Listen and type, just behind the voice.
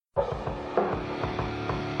Welcome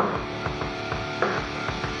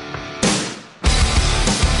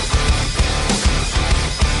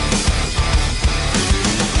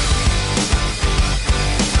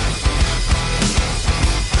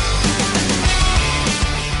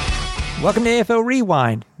to AFL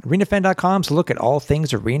Rewind, ArenaFan.com's look at all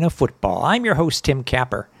things arena football. I'm your host, Tim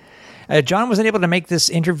Capper. John wasn't able to make this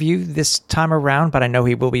interview this time around, but I know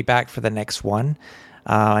he will be back for the next one.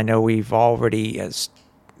 I know we've already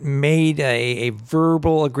made a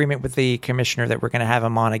verbal agreement with the commissioner that we're going to have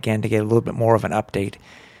him on again to get a little bit more of an update.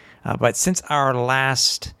 But since our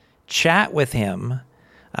last chat with him,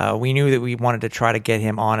 we knew that we wanted to try to get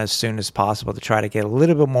him on as soon as possible to try to get a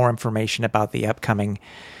little bit more information about the upcoming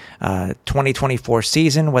 2024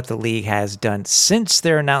 season, what the league has done since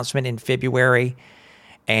their announcement in February,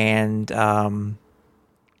 and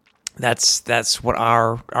that's what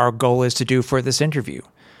our goal is to do for this interview.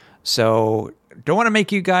 So don't want to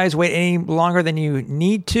make you guys wait any longer than you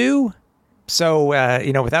need to. So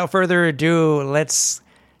without further ado, let's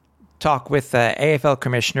talk with AFL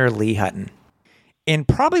Commissioner Lee Hutton. In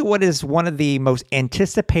probably what is one of the most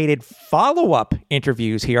anticipated follow-up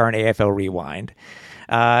interviews here on AFL Rewind,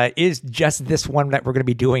 is just this one that we're going to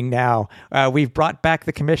be doing now. We've brought back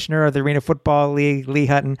the commissioner of the Arena Football League, Lee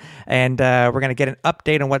Hutton, and we're going to get an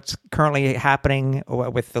update on what's currently happening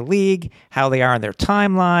with the league, how they are in their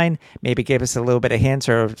timeline, maybe give us a little bit of hints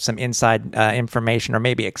or some inside information or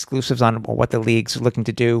maybe exclusives on what the league's looking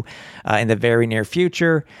to do in the very near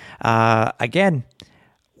future. Again,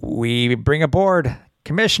 we bring aboard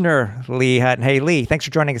Commissioner Lee Hutton. Hey, Lee, thanks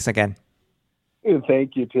for joining us again.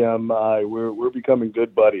 Thank you, Tim. We're becoming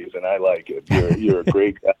good buddies, and I like it. You're a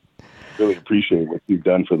great guy. Really appreciate what you've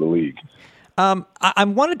done for the league. I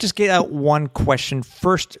want to just get out one question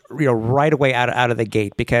first, right away out of the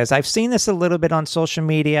gate, because I've seen this a little bit on social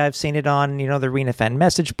media. I've seen it on the Arena Fan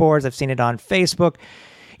message boards. I've seen it on Facebook.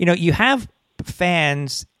 You have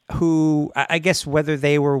fans who, I guess, whether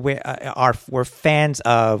they were fans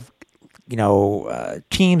of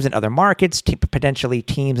teams in other markets, potentially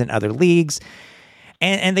teams in other leagues.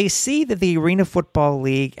 And they see that the Arena Football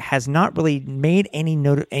League has not really made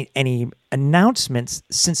any announcements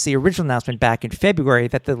since the original announcement back in February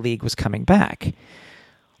that the league was coming back.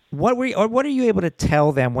 What are you able to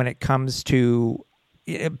tell them when it comes to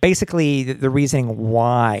basically the reasoning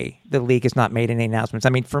why the league has not made any announcements? I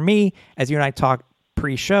mean, for me, as you and I talked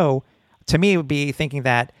pre-show, to me it would be thinking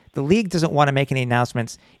that the league doesn't want to make any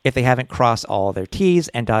announcements if they haven't crossed all their T's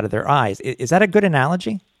and dotted their I's. Is that a good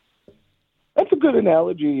analogy? That's a good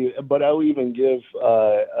analogy, but I'll even give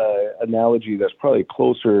an analogy that's probably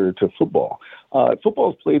closer to football.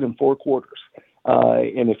 Football is played in 4 quarters.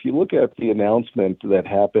 And if you look at the announcement that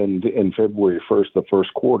happened in February 1st, the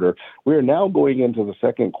first quarter, we're now going into the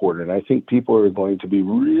second quarter, and I think people are going to be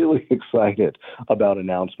really excited about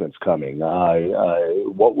announcements coming.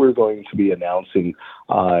 What we're going to be announcing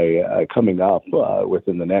coming up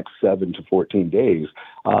within the next 7 to 14 days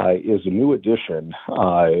is a new addition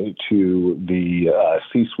to the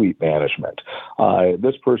C-suite management.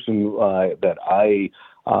 This person that I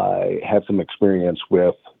had some experience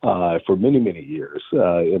with for many, many years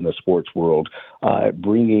in the sports world,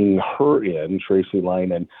 bringing her in, Tracy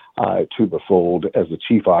Lynan, to the fold as the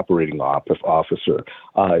chief operating officer.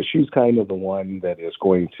 She's kind of the one that is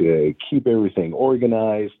going to keep everything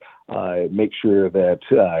organized, make sure that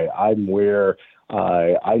I'm where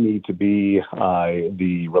I need to be.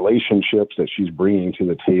 The relationships that she's bringing to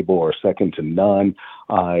the table are second to none.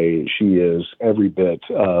 She is every bit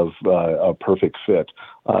of a perfect fit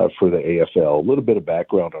for the AFL. A little bit of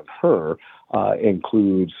background on her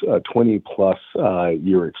includes a 20-plus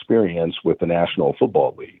year experience with the National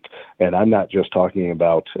Football League. And I'm not just talking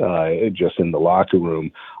about just in the locker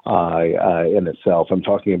room in itself. I'm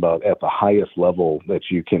talking about at the highest level that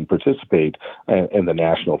you can participate in the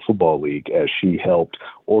National Football League, as she helped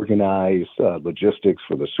organize logistics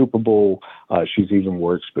for the Super Bowl. She's even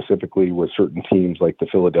worked specifically with certain teams like the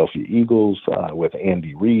Philadelphia Eagles, with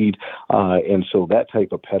Andy Reid. And so that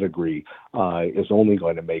type of pedigree is only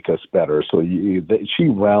going to make us better. So she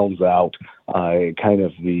rounds out kind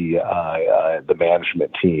of the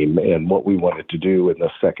management team and what we wanted to do in the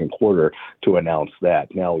second quarter to announce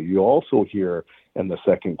that. Now, you also hear in the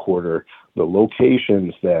second quarter the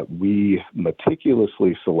locations that we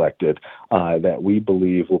meticulously selected that we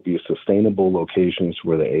believe will be sustainable locations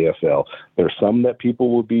for the AFL. There's some that people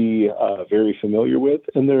will be very familiar with,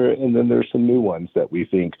 and then there's some new ones that we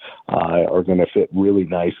think are going to fit really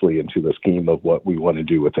nicely into the scheme of what we want to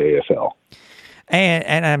do with the AFL.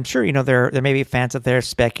 And I'm sure there may be fans out there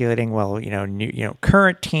speculating. Well,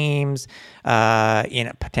 current teams,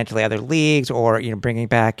 potentially other leagues, or bringing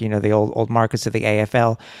back the old markets of the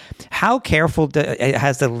AFL. How careful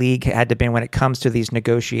has the league had to be when it comes to these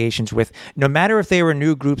negotiations with, no matter if they were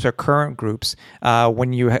new groups or current groups,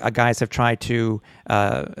 when you guys have tried to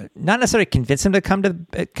not necessarily convince them to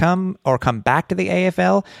come back to the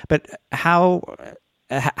AFL, but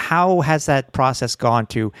how has that process gone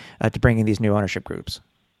to bring in these new ownership groups?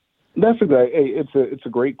 It's a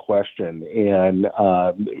great question, and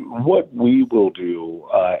what we will do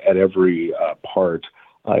at every part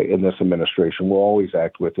in this administration, we'll always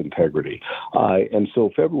act with integrity. And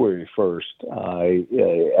so February 1st,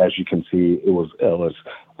 as you can see, it was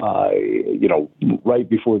right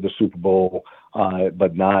before the Super Bowl.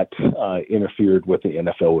 But not interfered with the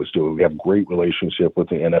NFL was doing. We have a great relationship with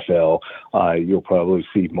the NFL. You'll probably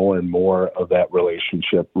see more and more of that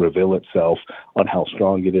relationship reveal itself on how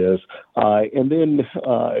strong it is. And then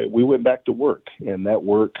we went back to work, and that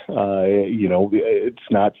work, it's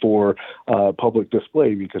not for public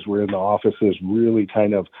display because we're in the offices really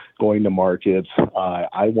kind of going to markets.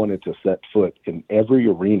 I wanted to set foot in every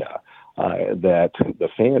arena that the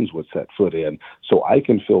fans would set foot in, so I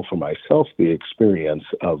can feel for myself the experience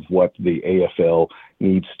of what the AFL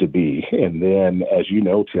needs to be. And then, as you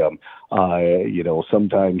know, Tim,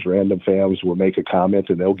 sometimes random fans will make a comment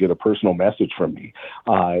and they'll get a personal message from me.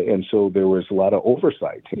 And so there was a lot of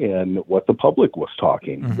oversight in what the public was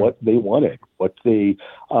talking, what they wanted, what they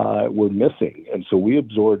were missing. And so we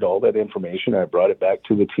absorbed all that information. I brought it back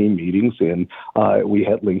to the team meetings, and we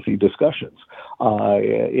had lengthy discussions.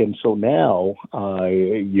 And so now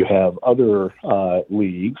you have other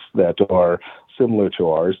leagues that are similar to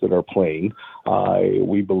ours that are playing.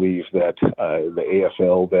 We believe that the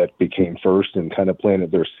AFL that became first and kind of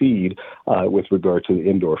planted their seed with regard to the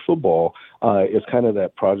indoor football is kind of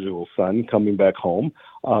that prodigal son coming back home.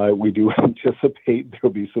 We do anticipate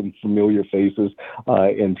there'll be some familiar faces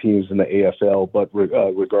in teams in the AFL, but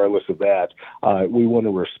regardless of that, we want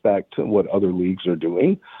to respect what other leagues are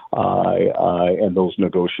doing, and those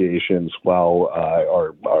negotiations, while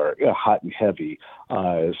are hot and heavy,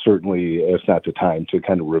 certainly it's not the time to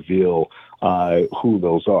kind of reveal who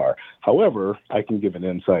those are. However, I can give an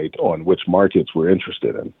insight on which markets we're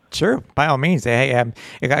interested in. Sure, by all means.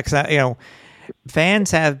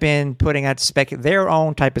 Fans have been putting out their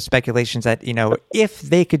own type of speculations that if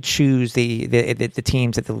they could choose the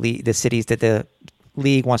teams that the cities that the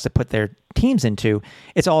league wants to put their teams into,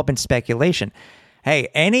 it's all been speculation. Hey,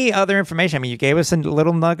 any other information? I mean, you gave us a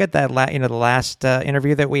little nugget the last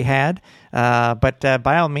interview that we had, but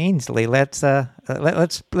by all means, Lee, let's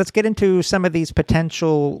get into some of these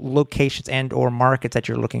potential locations and or markets that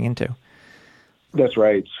you're looking into. That's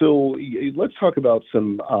right. So let's talk about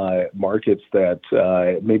some markets that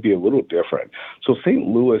may be a little different. So St.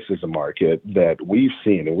 Louis is a market that we've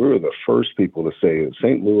seen, and we were the first people to say that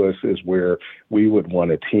St. Louis is where we would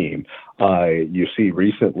want a team. You see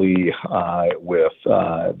recently with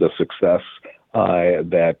the success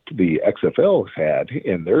that the XFL has had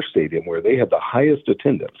in their stadium, where they have the highest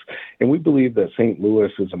attendance. And we believe that St. Louis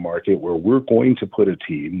is a market where we're going to put a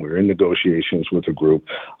team. We're in negotiations with a group.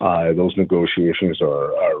 Those negotiations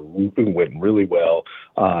went really well,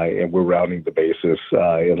 and we're rounding the bases.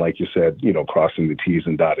 And like you said, crossing the T's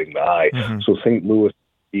and dotting the I. So St. Louis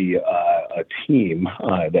be a team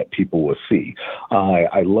that people will see.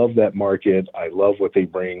 I love that market. I love what they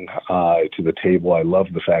bring to the table. I love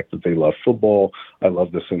the fact that they love football. I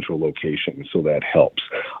love the central location, so that helps.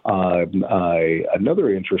 Another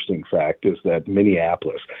interesting fact is that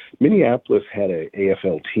Minneapolis had an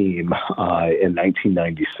AFL team in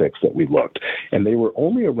 1996 that we looked, and they were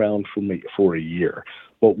only around for a year.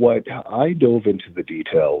 But what I dove into the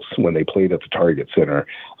details when they played at the Target Center,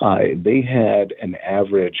 they had an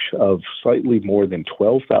average of slightly more than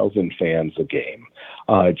 12,000 fans a game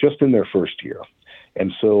just in their first year.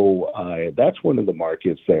 And so that's one of the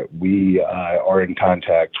markets that we are in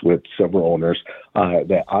contact with several owners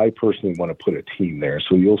that I personally want to put a team there.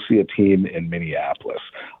 So you'll see a team in Minneapolis.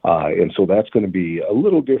 And so that's going to be a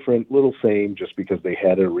little different, little same, just because they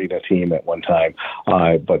had an arena team at one time.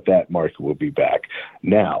 But that market will be back.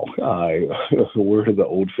 Now, we're the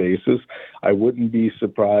old faces. I wouldn't be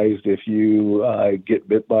surprised if you get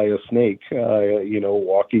bit by a snake,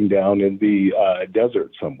 walking down in the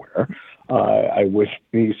desert somewhere. I would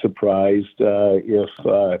be surprised if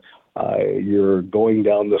you're going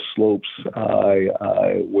down the slopes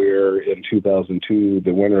where in 2002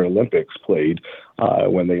 the Winter Olympics played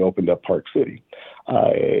when they opened up Park City.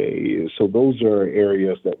 So those are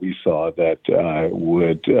areas that we saw that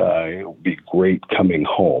would be great coming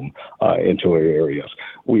home into our areas.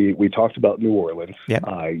 We talked about New Orleans. Yep.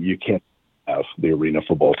 You can't have the arena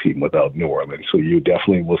football team without New Orleans. So you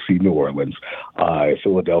definitely will see New Orleans.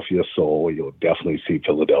 Philadelphia Soul, you'll definitely see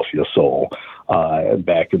Philadelphia Soul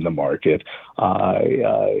back in the market.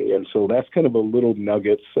 And so that's kind of a little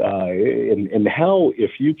nuggets and how,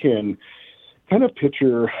 if you can kind of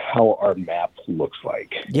picture how our map looks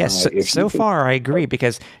like. Yes, so far I agree,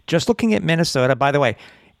 because just looking at Minnesota, by the way,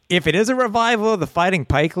 if it is a revival of the Fighting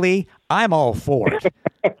Pike League, I'm all for it.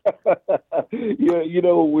 You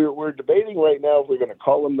know, we're debating right now if we're going to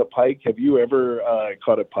call them the pike. Have you ever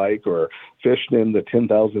caught a pike or fished in the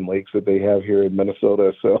 10,000 lakes that they have here in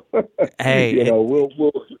Minnesota? So, hey,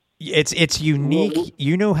 we'll it's unique.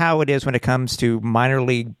 You know how it is when it comes to minor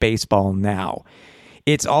league baseball now.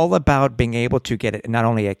 It's all about being able to get not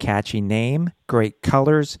only a catchy name, great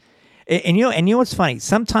colors, and you know what's funny?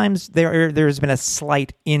 Sometimes there's been a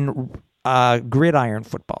slight in gridiron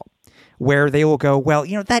football where they will go, well,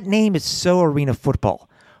 that name is so arena football.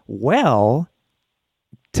 Well,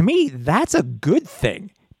 to me, that's a good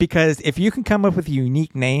thing, because if you can come up with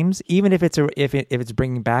unique names, even if it's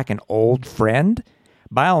bringing back an old friend,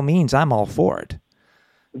 by all means, I'm all for it.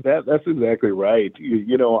 That's exactly right.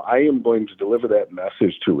 I am going to deliver that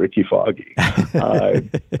message to Ricky Foggy.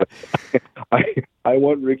 I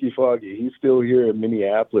want Ricky Foggy. He's still here in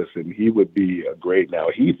Minneapolis, and he would be great now.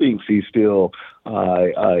 He thinks he's still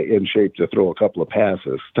in shape to throw a couple of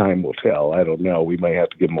passes. Time will tell. I don't know. We might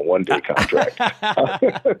have to give him a one-day contract.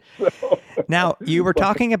 Now, you were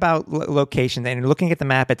talking about location and looking at the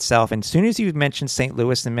map itself, and as soon as you mentioned St.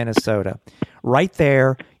 Louis and Minnesota, right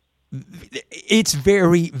there, it's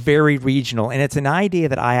very, very regional, and it's an idea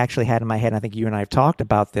that I actually had in my head, and I think you and I have talked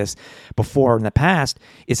about this before in the past,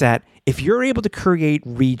 is that if you're able to create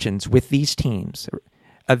regions with these teams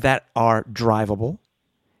that are drivable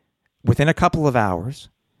within a couple of hours,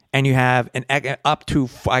 and you have up to,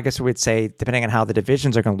 I guess we would say, depending on how the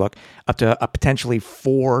divisions are going to look, up to potentially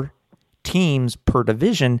 4 teams per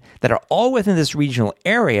division that are all within this regional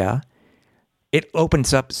area, it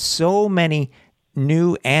opens up so many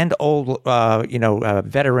new and old,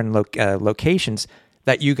 veteran locations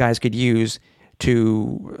that you guys could use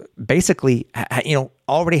to basically,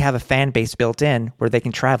 already have a fan base built in where they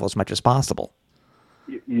can travel as much as possible.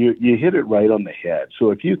 You hit it right on the head.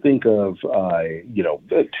 So if you think of,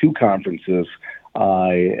 2 conferences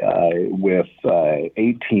with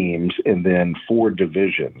 8 teams and then 4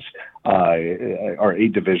 divisions, or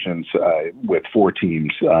 8 divisions with 4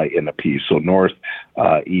 teams in a piece. So north,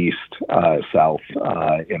 east, south,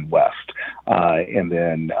 and west. And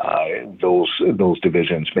then those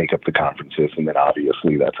divisions make up the conferences. And then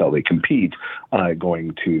obviously that's how they compete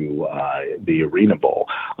going to the Arena Bowl.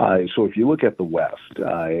 So if you look at the West,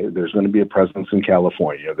 there's going to be a presence in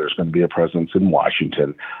California. There's going to be a presence in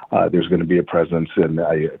Washington. There's going to be a presence in,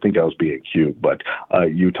 I think I was being cute, but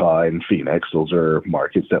Utah and Phoenix. Those are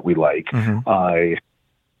markets that we like. Mm-hmm. I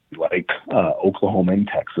like Oklahoma and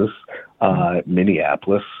Texas,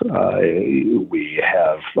 Minneapolis. We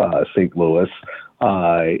have St. Louis,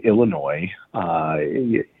 Illinois.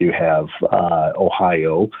 You have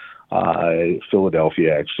Ohio,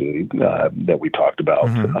 Philadelphia, actually, that we talked about.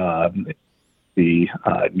 Mm-hmm. The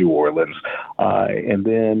New Orleans, and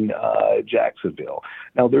then Jacksonville.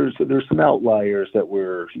 Now, there's some outliers that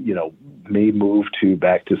may move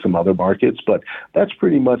back to some other markets, but that's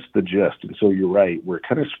pretty much the gist. And so you're right, we're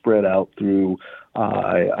kind of spread out throughout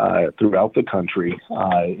the country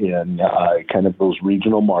in kind of those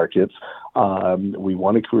regional markets. We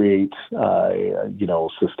want to create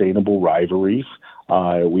sustainable rivalries.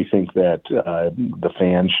 We think that the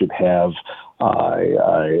fans should have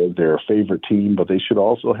their favorite team, but they should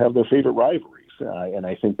also have their favorite rivalries. And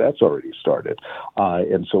I think that's already started.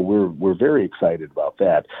 And so we're very excited about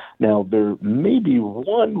that. Now, there may be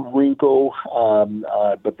one wrinkle,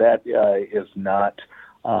 but that is not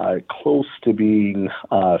close to being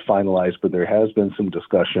finalized, but there has been some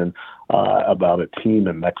discussion about a team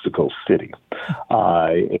in Mexico City.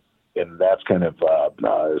 And that's kind of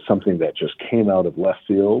something that just came out of left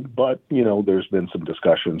field. But, there's been some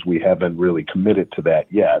discussions. We haven't really committed to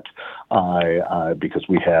that yet because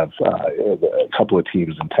we have a couple of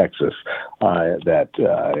teams in Texas that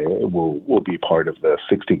will be part of the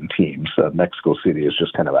 16 teams. Mexico City is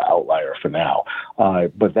just kind of an outlier for now.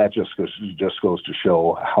 But that just goes to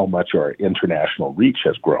show how much our international reach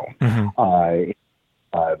has grown. Mm-hmm.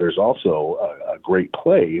 there's also a great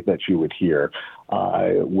play that you would hear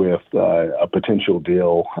with a potential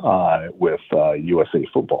deal with USA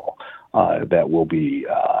Football that will be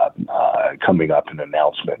coming up, an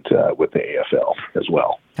announcement with the AFL as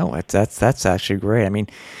well. Oh, that's actually great. I mean,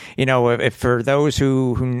 if for those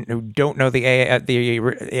who don't know the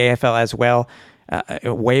AFL as well,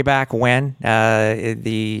 way back when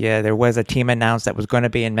there was a team announced that was going to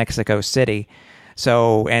be in Mexico City.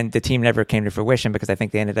 So, and the team never came to fruition because I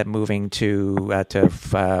think they ended up moving to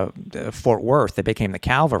Fort Worth. It became the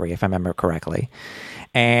Cavalry, if I remember correctly.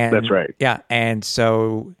 And that's right. Yeah, and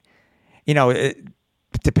so,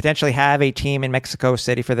 to potentially have a team in Mexico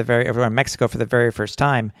City Mexico for the very first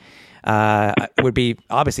time would be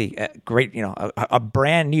obviously great. A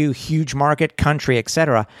brand new, huge market, country,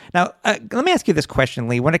 etc. Now, let me ask you this question,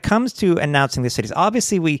 Lee. When it comes to announcing the cities,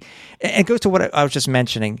 obviously it goes to what I was just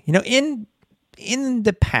mentioning. In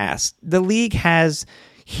the past, the league has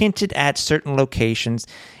hinted at certain locations.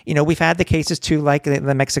 We've had the cases too, like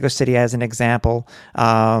the Mexico City as an example.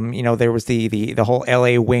 There was the whole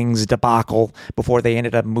LA Wings debacle before they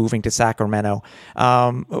ended up moving to Sacramento.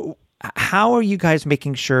 How are you guys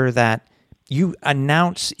making sure that you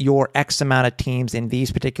announce your X amount of teams in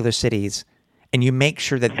these particular cities, and you make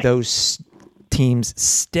sure that those teams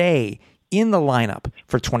stay in the lineup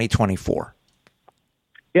for 2024?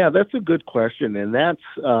 Yeah, that's a good question, and that's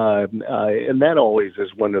and that always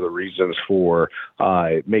is one of the reasons for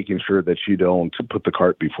making sure that you don't put the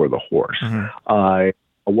cart before the horse. Mm-hmm.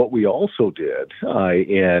 What we also did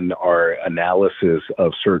in our analysis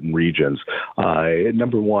of certain regions,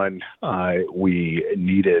 number one, we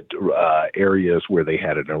needed areas where they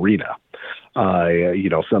had an arena.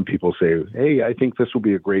 Some people say, "Hey, I think this will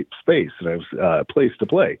be a great space and a place to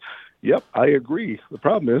play." Yep, I agree. The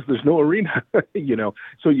problem is there's no arena,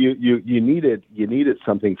 So you needed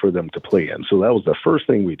something for them to play in. So that was the first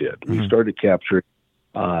thing we did. Mm-hmm. We started capturing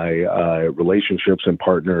relationships and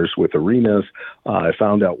partners with arenas. I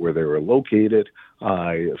found out where they were located.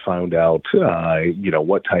 I found out,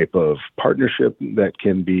 what type of partnership that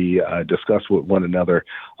can be discussed with one another,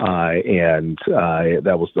 and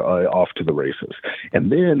that was off to the races.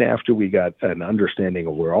 And then after we got an understanding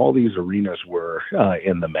of where all these arenas were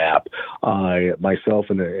in the map, myself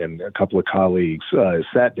and a couple of colleagues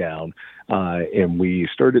sat down and we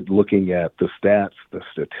started looking at the stats, the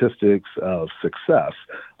statistics of success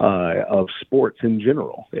of sports in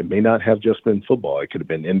general. It may not have just been football. It could have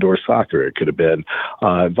been indoor soccer. It could have been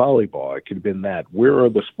volleyball. It could have been that. Where are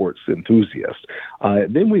the sports enthusiasts?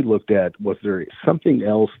 Then we looked at, was there something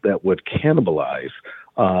else that would cannibalize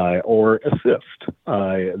or assist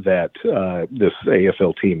that this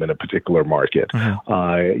AFL team in a particular market?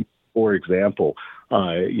 Mm-hmm. For example,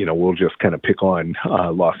 we'll just kind of pick on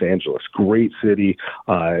Los Angeles. Great city.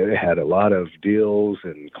 Had a lot of deals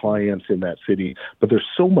and clients in that city, but there's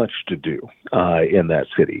so much to do in that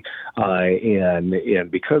city. And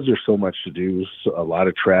because there's so much to do, a lot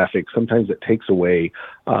of traffic, sometimes it takes away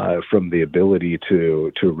from the ability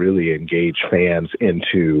to really engage fans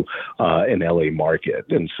into an LA market.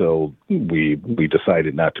 And so we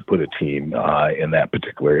decided not to put a team in that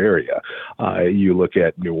particular area. You look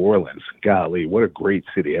at New Orleans. Golly, what a great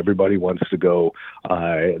city. Everybody wants to go.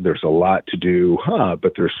 There's a lot to do,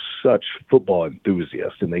 but there's such football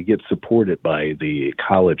enthusiasts, and they get supported by the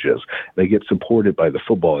colleges. They get supported by the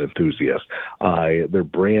football enthusiasts. Their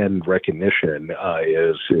brand recognition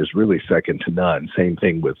is really second to none. Same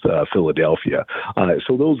thing with Philadelphia.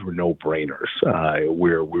 So those were no-brainers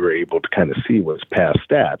where we were able to kind of see what's past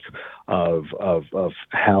stats of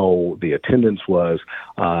how the attendance was,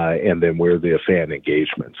 and then where the fan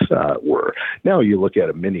engagements were. Now you look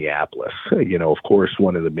at Minneapolis. Of course,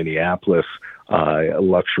 one of the Minneapolis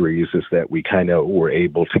luxuries is that we kind of were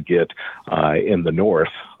able to get in the north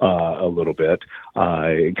a little bit,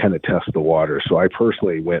 kind of test the water. So I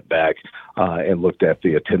personally went back and looked at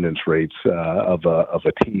the attendance rates of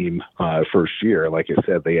a team first year. Like I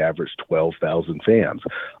said, they averaged 12,000 fans.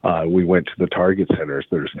 We went to the Target centers.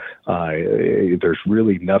 There's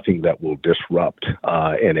really nothing that will disrupt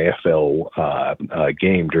an AFL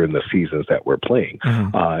game during the seasons that we're playing.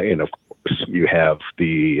 Mm-hmm. And of course, you have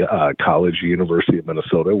the University of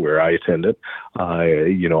Minnesota, where I attended,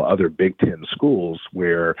 other Big Ten schools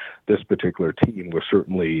where this particular team will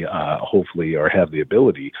certainly, hopefully, or have the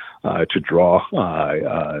ability to draw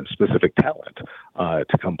specific talent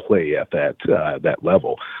to come play at that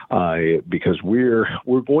level, because we're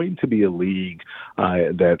going to be a league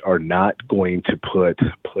that are not going to put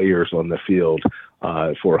players on the field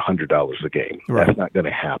for $100 a game. Right. That's not going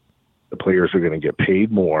to happen. The players are going to get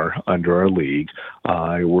paid more under our league.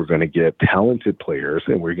 We're going to get talented players,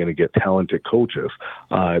 and we're going to get talented coaches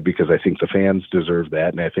because I think the fans deserve that,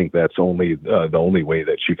 and I think that's the only way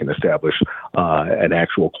that you can establish an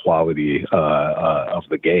actual quality of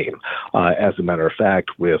the game. As a matter of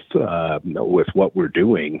fact, with what we're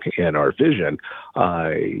doing and our vision,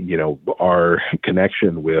 our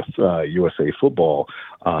connection with USA Football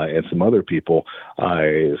and some other people,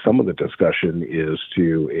 some of the discussion is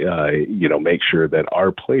to make sure that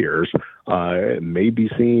our players may be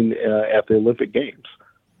seen at the Olympic Games.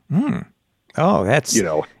 Mm. Oh, that's they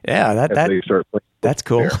start playing. That's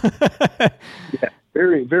cool. Yeah,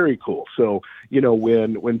 very, very cool. So,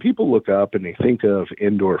 when people look up and they think of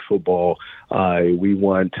indoor football, we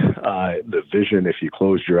want the vision, if you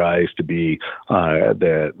close your eyes, to be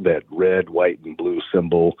that red, white, and blue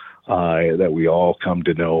symbol that we all come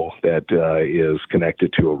to know that is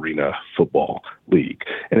connected to Arena Football League.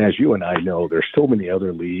 And as you and I know, there's so many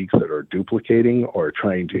other leagues that are duplicating or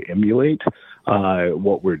trying to emulate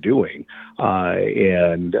what we're doing. Our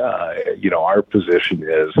position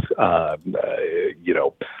is,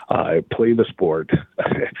 play the sport,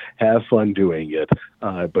 have fun doing it,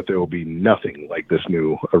 but there will be nothing like this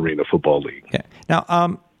new Arena Football League. Yeah. Now,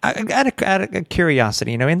 out of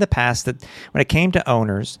curiosity, in the past, that when it came to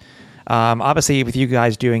owners, obviously with you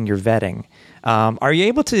guys doing your vetting, are you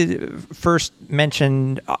able to first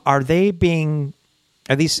mention, are these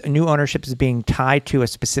new ownerships being tied to a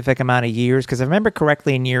specific amount of years? Because I remember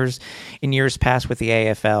correctly in years past with the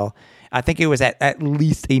AFL, I think it was at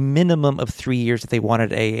least a minimum of 3 years that they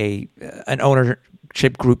wanted an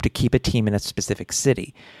ownership group to keep a team in a specific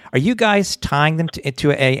city. Are you guys tying them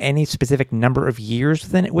to any specific number of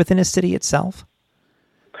years within a city itself?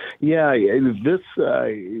 Yeah, this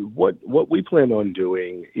what we plan on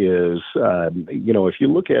doing is, if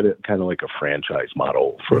you look at it kind of like a franchise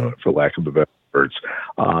model, for lack of a better words,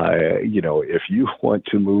 if you want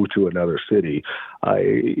to move to another city,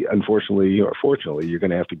 unfortunately or fortunately, you're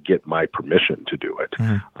going to have to get my permission to do it.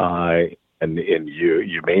 Mm-hmm. And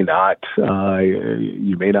you may not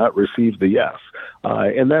receive the yes,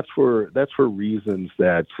 and that's for reasons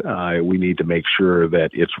that we need to make sure that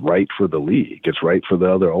it's right for the league, it's right for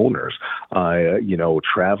the other owners.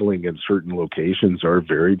 Traveling in certain locations are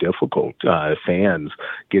very difficult. Fans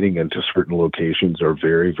getting into certain locations are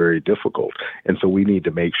very, very difficult, and so we need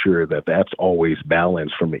to make sure that that's always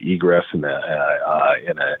balanced from an egress and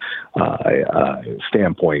a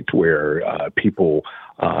standpoint where people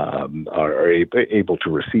are able to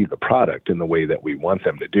receive the product in the way that we want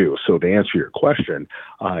them to do. So to answer your question,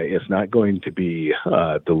 it's not going to be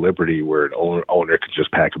the Liberty where an owner can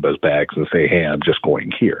just pack up his bags and say, hey, I'm just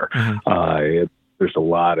going here. Mm-hmm. There's a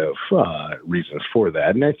lot of reasons for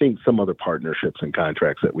that. And I think some other partnerships and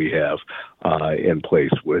contracts that we have in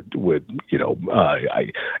place would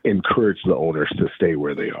I encourage the owners to stay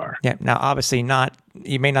where they are. Yeah. Now, obviously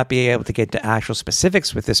you may not be able to get to actual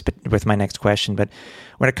specifics with my next question, but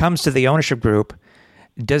when it comes to the ownership group,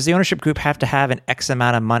 does the ownership group have to have an X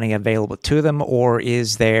amount of money available to them, or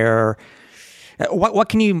is there... What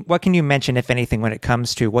can you mention, if anything, when it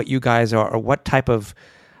comes to what you guys are, or what type of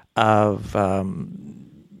what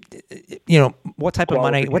type of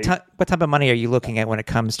money? What type of money are you looking at when it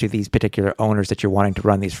comes to these particular owners that you're wanting to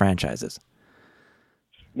run these franchises?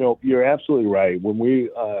 No, you're absolutely right. When we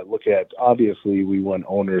look at, obviously, we want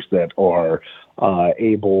owners that are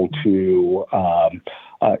able to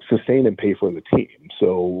sustain and pay for the team.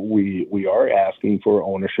 So we are asking for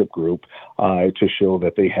ownership group to show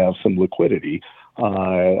that they have some liquidity,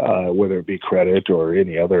 whether it be credit or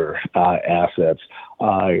any other assets,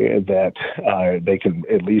 that they can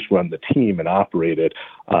at least run the team and operate it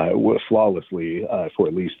flawlessly for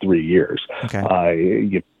at least 3 years.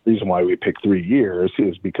 Okay. The reason why we picked 3 years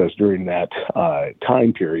is because during that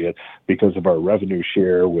time period, because of our revenue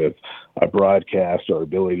share with broadcast, our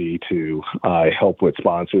ability to help with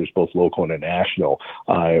sponsors, both local and national,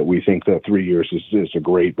 we think that 3 years is a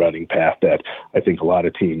great running path that I think a lot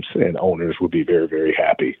of teams and owners would be very, very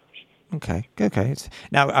happy. Okay.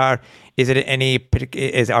 Now, is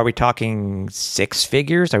it are we talking 6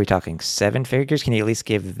 figures? Are we talking 7 figures? Can you at least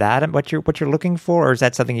give that what you're looking for, or is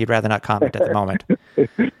that something you'd rather not comment at the moment?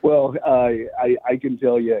 Well, I can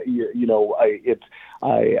tell you,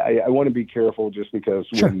 I want to be careful just because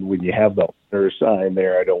sure. when you have the owners in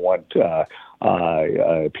there, I don't want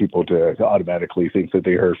people to automatically think that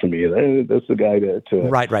they heard from me. That's the guy to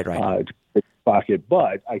right. To pocket.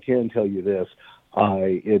 But I can tell you this.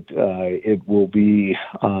 It will be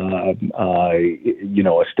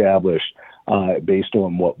established based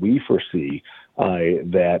on what we foresee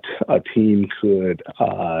that a team could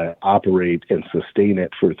operate and sustain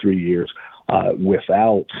it for 3 years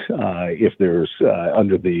without, if there's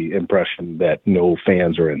under the impression that no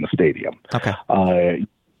fans are in the stadium. Okay.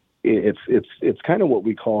 It's kind of what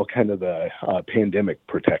we call kind of the pandemic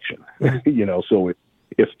protection, So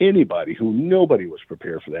if anybody who nobody was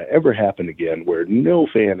prepared for that ever happened again, where no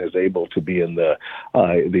fan is able to be in the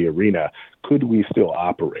arena, could we still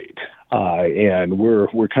operate? And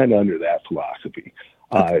we're kind of under that philosophy.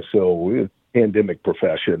 So pandemic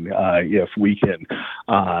profession, if we can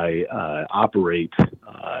operate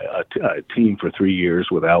a team for 3 years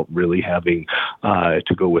without really having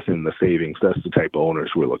to go within the savings, that's the type of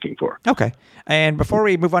owners we're looking for. Okay. And before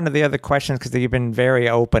we move on to the other questions, because you've been very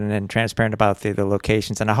open and transparent about the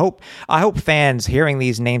locations, and I hope fans hearing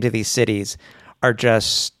these names of these cities are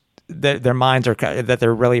just their minds are that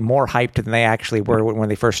they're really more hyped than they actually were when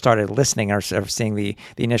they first started listening or seeing the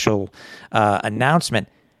initial announcement.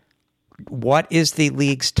 What is the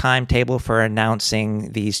league's timetable for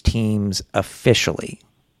announcing these teams officially?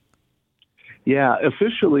 Yeah,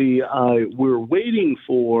 officially, we're waiting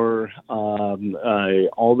for all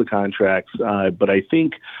the contracts, but I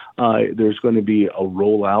think there's going to be a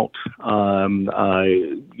rollout,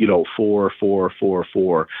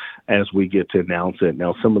 4 as we get to announce it.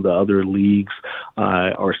 Now, some of the other leagues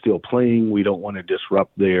are still playing. We don't want to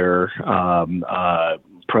disrupt their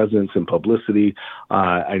presence and publicity.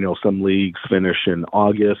 I know some leagues finish in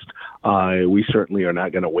August. We certainly are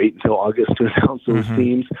not going to wait until August to announce those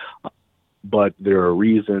teams. But there are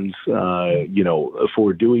reasons,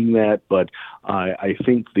 for doing that. But I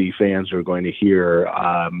think the fans are going to hear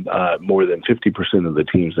more than 50% of the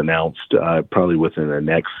teams announced probably within the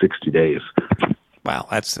next 60 days. Wow,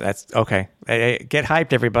 that's okay. Get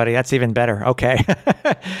hyped, everybody. That's even better. Okay.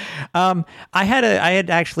 I had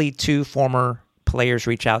actually 2 former players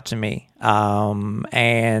reach out to me,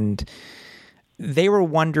 and they were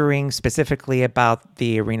wondering specifically about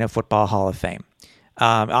the Arena Football Hall of Fame.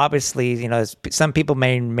 Obviously, some people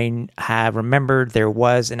may have remembered there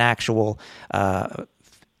was an actual final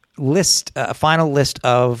list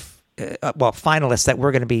of finalists that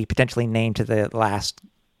were going to be potentially named to the last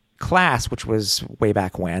class, which was way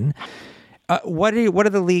back when. What do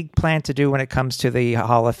the league plan to do when it comes to the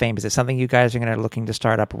Hall of Fame? Is it something you guys are going to looking to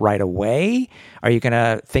start up right away? Are you going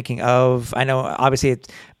to thinking of? I know obviously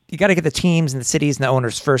you got to get the teams and the cities and the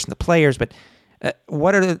owners first and the players, but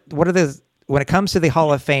what are the when it comes to the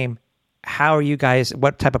Hall of Fame? How are you guys?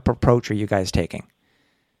 What type of approach are you guys taking?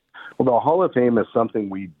 Well, the Hall of Fame is something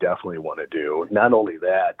we definitely want to do. Not only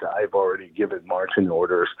that, I've already given marching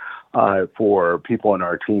orders for people on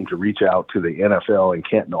our team to reach out to the NFL in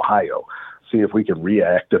Canton, Ohio, see if we can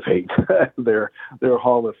reactivate their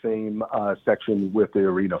Hall of Fame section with the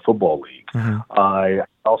Arena Football League. I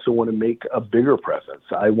also want to make a bigger presence.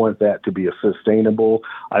 I want that to be a sustainable.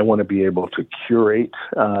 I want to be able to curate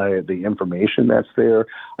the information that's there.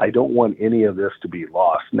 I don't want any of this to be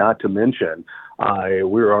lost. Not to mention,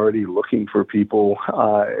 we're already looking for people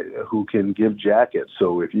who can give jackets.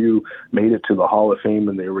 So if you made it to the Hall of Fame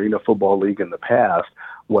in the Arena Football League in the past,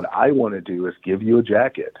 what I want to do is give you a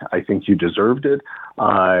jacket. I think you deserved it.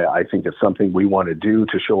 I think it's something we want to do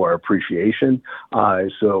to show our appreciation.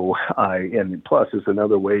 And plus, it's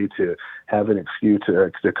another way to have an excuse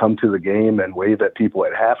to come to the game and wave at people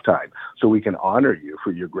at halftime so we can honor you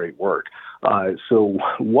for your great work. So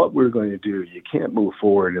what we're going to do, you can't move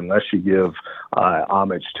forward unless you give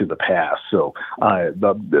homage to the past. So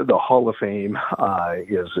the Hall of Fame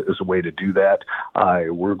is a way to do that.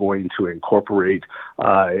 We're going to incorporate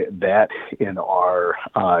that in our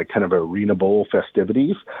kind of Arena Bowl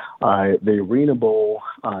festivities. The Arena Bowl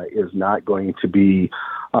is not going to be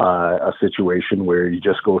a situation where you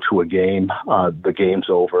just go to a game, the game's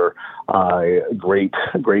over, great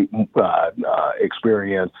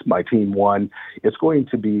experience, my team won. It's going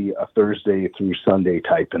to be a Thursday through Sunday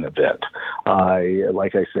type an event.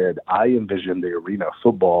 Like I said, I envision the Arena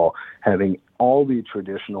Football having all the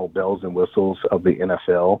traditional bells and whistles of the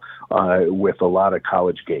NFL with a lot of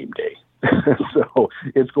college game day. So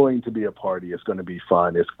it's going to be a party. It's going to be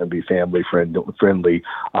fun. It's going to be family friendly.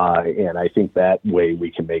 And I think that way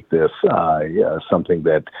we can make this something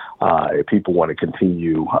that people want to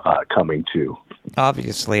continue coming to.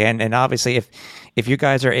 Obviously. And obviously, if you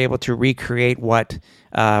guys are able to recreate what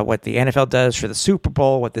the NFL does for the Super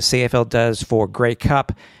Bowl, what the CFL does for Grey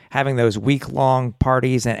Cup, having those week-long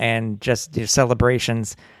parties and just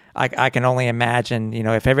celebrations, I can only imagine,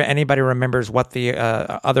 if ever anybody remembers what the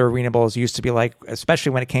other Arena Bowls used to be like,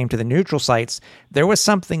 especially when it came to the neutral sites, there was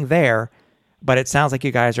something there but it sounds like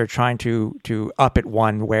you guys are trying to up it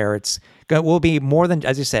one where will be more than,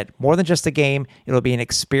 as you said, more than just a game. It'll be an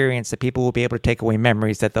experience that people will be able to take away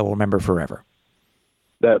memories that they'll remember forever.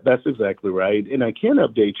 That's exactly right. And I can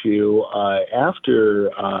update you after,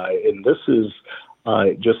 and this is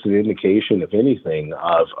just an indication, if anything,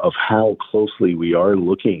 of how closely we are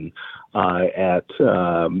looking at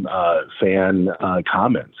fan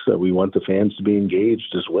comments. So we want the fans to be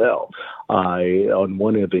engaged as well. On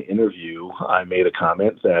one of the interview, I made a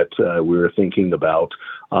comment that we were thinking about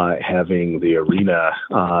having the arena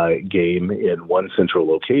game in one central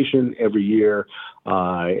location every year.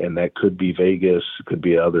 And that could be Vegas, could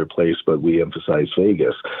be other place, but we emphasize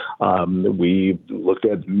Vegas. We looked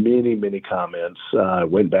at many comments,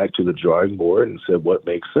 went back to the drawing board and said what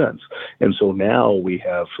makes sense. And so now we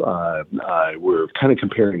have, we're kind of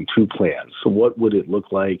comparing two plans. So what would it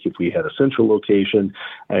look like if we had a central location,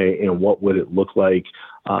 and what would it look like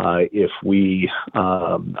if we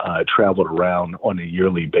traveled around on a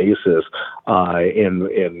yearly basis, and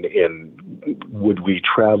would we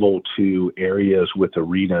travel to areas with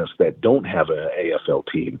arenas that don't have an AFL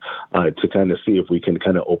team to kind of see if we can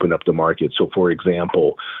kind of open up the market. So, for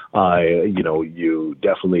example, you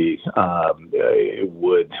definitely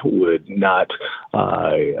would not.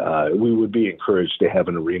 We would be encouraged to have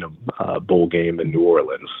an arena bowl game in New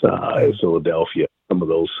Orleans, Philadelphia. Some of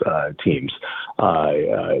those teams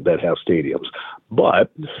that have stadiums.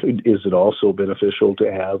 But is it also beneficial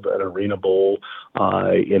to have an arena bowl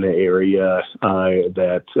in an area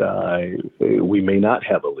that we may not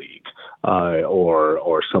have a league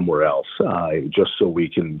or somewhere else, just so we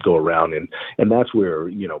can go around and that's where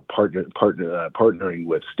partnering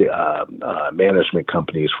with management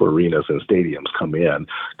companies for arenas and stadiums come in,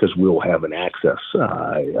 because we'll have an access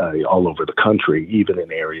all over the country, even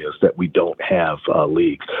in areas that we don't have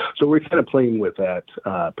leagues. So we're kind of playing with that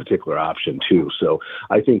particular option too. So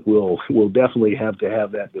I think we'll definitely have to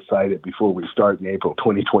have that decided before we start in April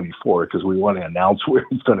 2024, because we want to announce where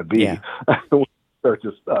it's going to be. Yeah. Start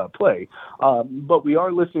to play. But we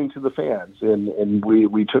are listening to the fans, and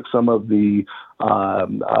we took some of the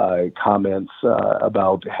comments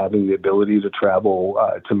about having the ability to travel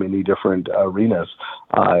to many different arenas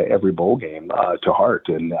every bowl game to heart,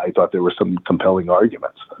 and I thought there were some compelling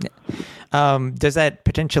arguments. Does that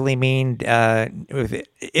potentially mean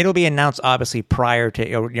it'll be announced obviously prior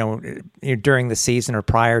to during the season or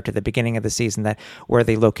prior to the beginning of the season that where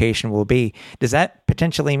the location will be? Does that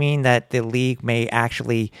potentially mean that the league may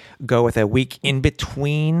actually go with a week in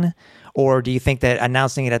between? Or do you think that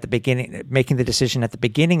announcing it at the beginning, making the decision at the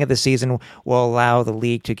beginning of the season, will allow the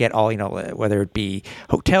league to get all, whether it be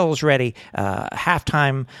hotels ready,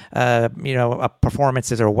 halftime,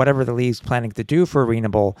 performances, or whatever the league's planning to do for Arena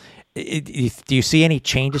Bowl? Do you see any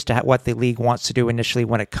changes to what the league wants to do initially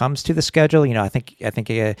when it comes to the schedule? I think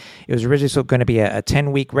it was originally going to be a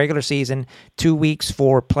 10-week regular season, 2 weeks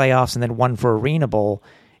for playoffs, and then one for Arena Bowl.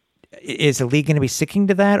 Is the league going to be sticking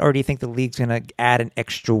to that, or do you think the league's going to add an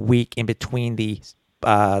extra week in between the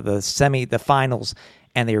finals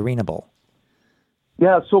and the Arena Bowl?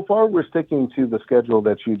 Yeah, so far we're sticking to the schedule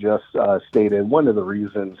that you just stated. One of the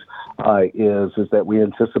reasons is that we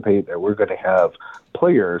anticipate that we're going to have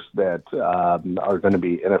players that are going to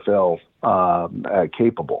be NFL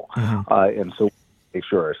capable, and so make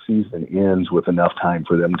sure our season ends with enough time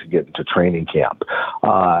for them to get into training camp.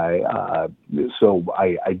 So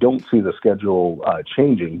I don't see the schedule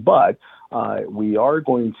changing, but we are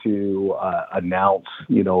going to announce,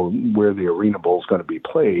 where the Arena Bowl is going to be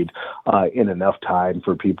played in enough time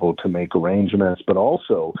for people to make arrangements, but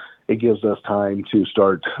also it gives us time to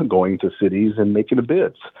start going to cities and making the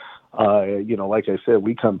bids. Like I said,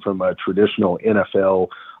 we come from a traditional NFL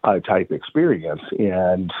type experience,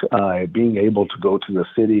 and being able to go to the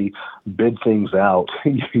city, bid things out,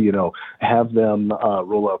 have them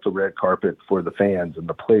roll out the red carpet for the fans and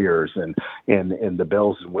the players and the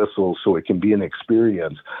bells and whistles, so it can be an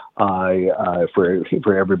experience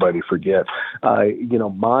for everybody.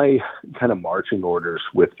 My kind of marching orders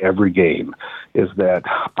with every game is that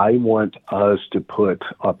I want us to put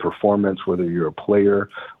a performance, whether you're a player,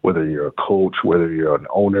 whether you're a coach, whether you're an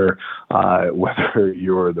owner, whether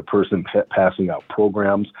you're the person passing out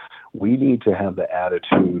programs. We need to have the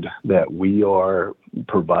attitude that we are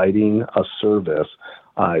providing a service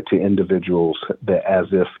to individuals that as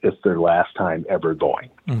if it's their last time ever going.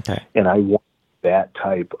 Okay. And I want that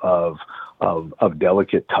type of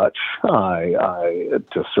delicate touch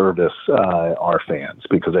to service our fans,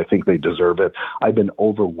 because I think they deserve it. I've been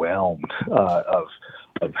overwhelmed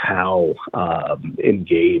of how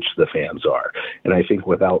engaged the fans are. And I think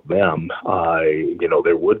without them,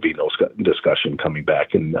 there would be no discussion coming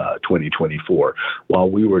back in 2024. While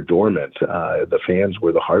we were dormant, the fans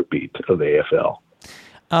were the heartbeat of the AFL.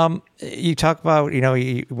 You talk about,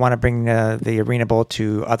 you want to bring the Arena Bowl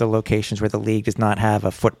to other locations where the league does not have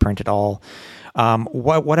a footprint at all.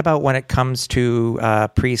 What about when it comes to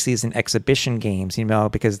preseason exhibition games?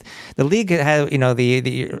 Because the league has, the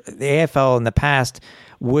AFL in the past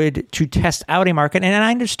would to test out a market, and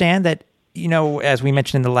I understand that, as we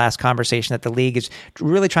mentioned in the last conversation, that the league is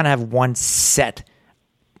really trying to have one set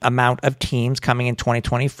amount of teams coming in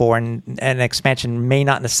 2024, and an expansion may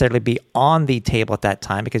not necessarily be on the table at that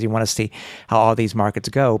time because you want to see how all these markets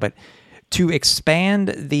go. But to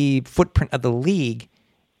expand the footprint of the league,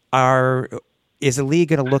 is the league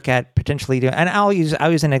going to look at potentially doing? And I'll use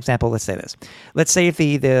an example. Let's say this. Let's say if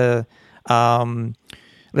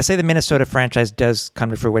let's say the Minnesota franchise does come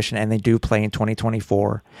to fruition and they do play in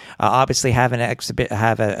 2024. Obviously, have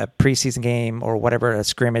a preseason game or whatever, a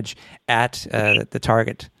scrimmage at the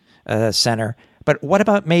Target Center. But what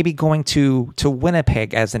about maybe going to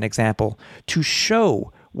Winnipeg as an example to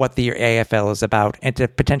show what the AFL is about and to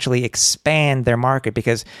potentially expand their market?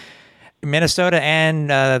 Because Minnesota and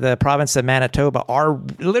the province of Manitoba are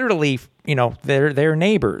literally, they're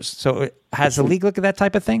neighbors. So has the league looked at that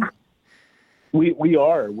type of thing? We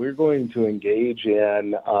are. We're going to engage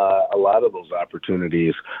in a lot of those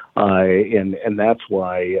opportunities, and that's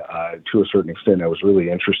why, to a certain extent, I was really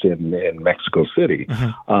interested in Mexico City.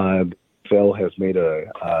 Mm-hmm. AFL has made a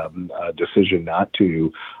decision not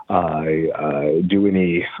to do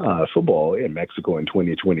any football in Mexico in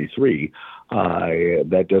 2023.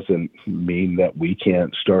 That doesn't mean that we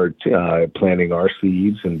can't start planting our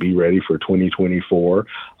seeds and be ready for 2024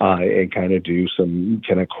 and kind of do some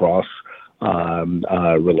kind of cross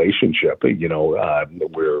relationship.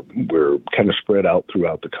 We're kind of spread out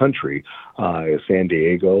throughout the country. San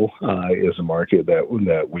Diego is a market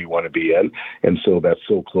that we want to be in, and so that's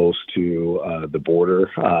so close to the border.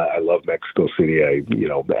 I love Mexico City.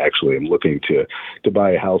 Actually I'm looking to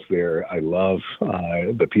buy a house there. I love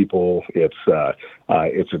the people. It's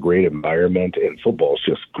a great environment, and football is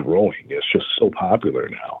just growing. It's just so popular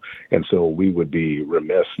now, and so we would be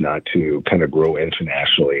remiss not to kind of grow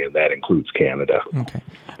internationally, and that includes Canada. Okay.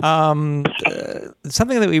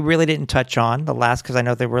 Something that we really didn't touch on the last, because I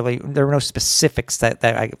know there were no specifics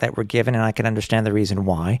that were given, and I can understand the reason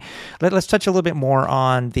why. Let's touch a little bit more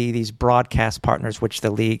on these broadcast partners, which the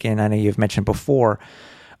league, and I know you've mentioned before.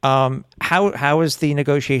 How is the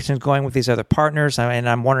negotiations going with these other partners? And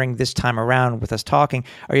I'm wondering this time around with us talking,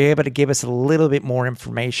 are you able to give us a little bit more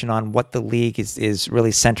information on what the league is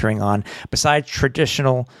really centering on besides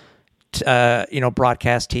traditional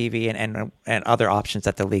broadcast TV and other options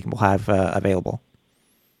that the league will have available?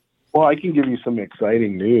 Well, I can give you some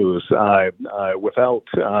exciting news without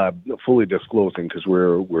fully disclosing, because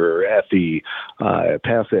we're at the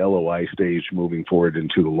past the LOI stage, moving forward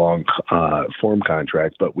into the long form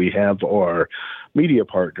contract. But we have our media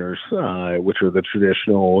partners, which are the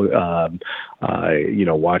traditional,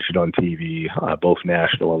 watch it on TV, both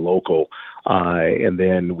national and local. And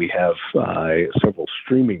then we have several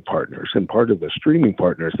streaming partners, and part of the streaming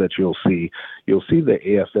partners that you'll see the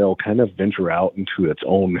AFL kind of venture out into its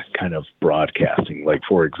own kind of broadcasting. Like,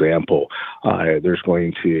 for example, there's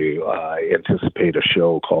going to anticipate a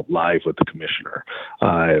show called Live with the Commissioner,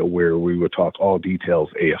 where we would talk all details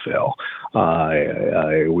AFL.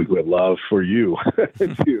 We would love for you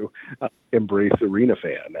to embrace Arena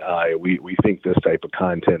Fan. We think this type of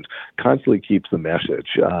content constantly keeps the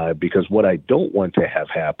message, because what I don't want to have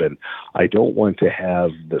happen, I don't want to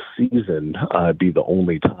have the season be the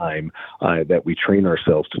only time that we train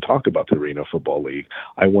ourselves to talk about the Arena Football League.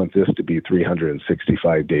 I want this to be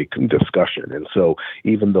 365-day discussion. And so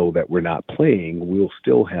even though that we're not playing, we'll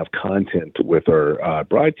still have content with our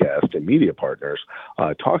broadcast and media partners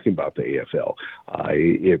talking about the AFL.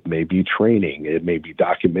 It may be training, it may be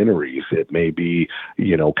documentaries, it may be,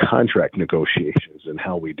 contract negotiations and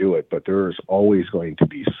how we do it, but there's always going to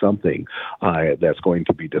be something that's going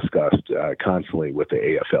to be discussed constantly with the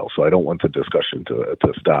AFL. So I don't want the discussion to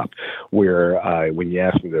stop. When you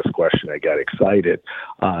asked me this question, I got excited.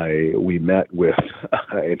 We met with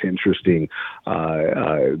an interesting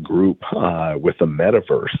group with the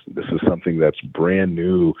metaverse. This is something that's brand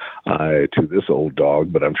new to this old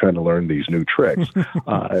dog, but I'm trying to learn these new tricks.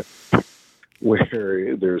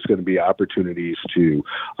 where there's going to be opportunities to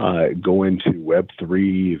go into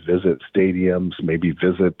Web3, visit stadiums, maybe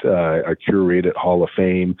visit a curated Hall of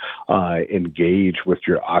Fame, engage with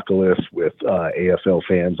your Oculus with AFL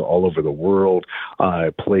fans all over the world,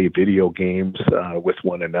 play video games with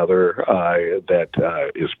one another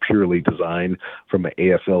that is purely designed from an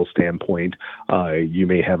AFL standpoint. You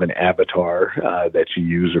may have an avatar that you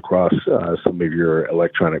use across some of your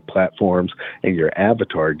electronic platforms, and your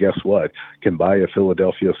avatar, guess what, can buy a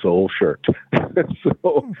Philadelphia Soul shirt.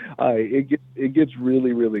 So it gets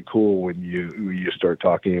really, really cool when you start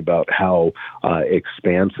talking about how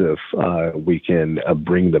expansive we can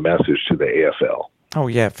bring the message to the AFL. Oh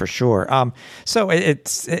yeah, for sure. So what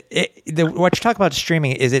you talk about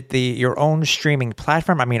streaming, is it your own streaming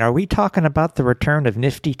platform? I mean, are we talking about the return of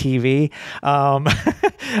Nifty TV?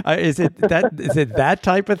 Is it that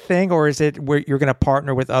type of thing, or is it where you're going to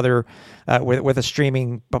partner with other with a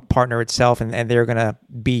streaming partner itself, and they're going to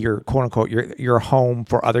be your quote unquote your home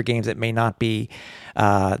for other games that may not be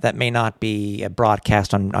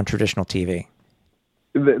broadcast on traditional TV?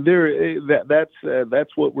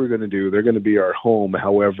 That's what we're going to do. They're going to be our home.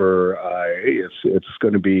 However, it's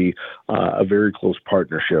going to be a very close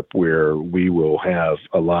partnership where we will have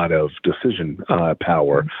a lot of decision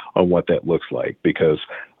power on what that looks like. Because,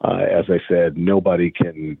 as I said, nobody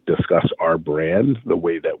can discuss our brand the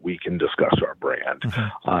way that we can discuss our brand.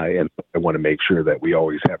 Mm-hmm. And I want to make sure that we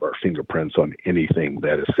always have our fingerprints on anything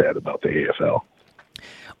that is said about the AFL.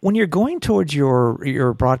 When you're going towards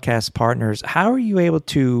your broadcast partners, how are you able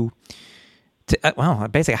to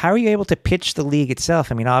basically, how are you able to pitch the league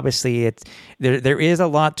itself? I mean, obviously, there is a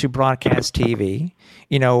lot to broadcast TV.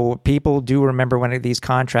 You know, people do remember when these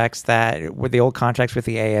contracts that were the old contracts with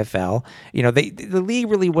the AFL. You know, the league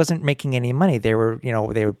really wasn't making any money. They were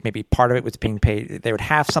maybe part of it was being paid. They would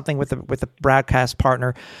have something with the broadcast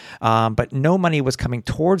partner, but no money was coming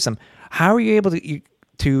towards them. How are you able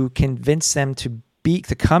to convince them to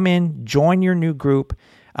come in, join your new group,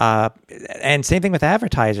 and same thing with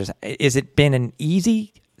advertisers? Is it been an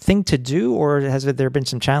easy thing to do, or has there been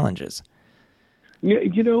some challenges? Yeah,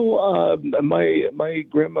 my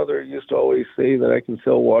grandmother used to always say that I can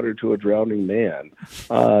sell water to a drowning man.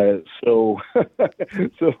 So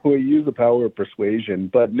we use the power of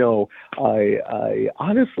persuasion. But no, I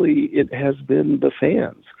honestly, it has been the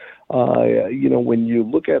fans. When you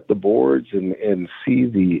look at the boards and see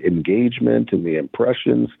the engagement and the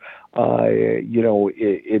impressions,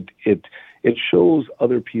 it shows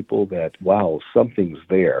other people that, wow, something's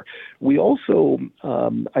there. We also,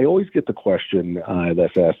 I always get the question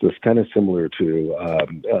that's asked, that's kind of similar to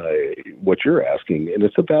what you're asking, and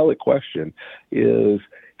it's a valid question, is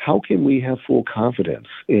how can we have full confidence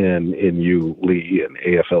in you, Lee, and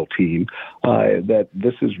AFL team, that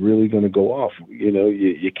this is really going to go off?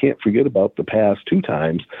 You can't forget about the past two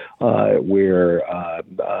times where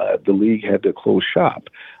the league had to close shop.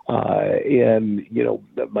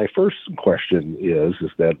 My first question is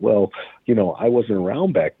that, well, I wasn't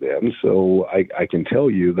around back then, so I can tell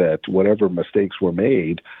you that whatever mistakes were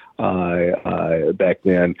made back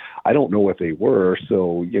then, I don't know what they were.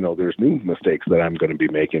 So, there's new mistakes that I'm going to be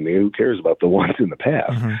making. Who cares about the ones in the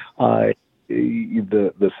past? Mm-hmm.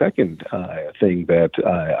 The second thing that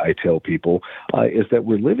I tell people is that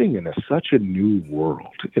we're living in such a new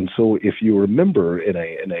world. And so if you remember, and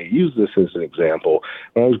I use this as an example,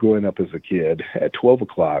 when I was growing up as a kid, at 12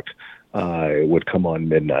 o'clock, would come on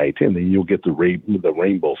midnight, and then you'll get the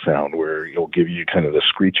rainbow sound where it'll give you kind of the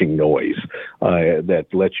screeching noise that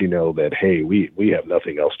lets you know that, hey, we have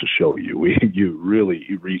nothing else to show you. You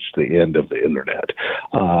reached the end of the internet.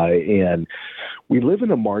 And we live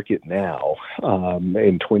in a market now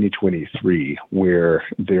in 2023 where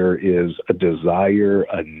there is a desire,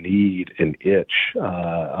 a need, an itch,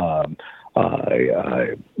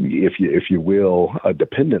 if you will, a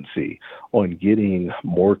dependency on getting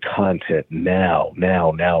more content now.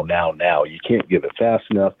 You can't get it fast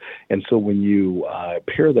enough. And so when you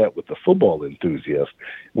pair that with the football enthusiast,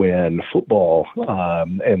 when football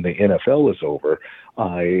and the NFL is over,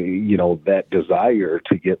 that desire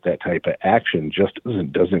to get that type of action just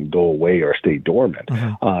doesn't go away or stay dormant.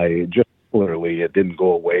 Mm-hmm. Similarly, it didn't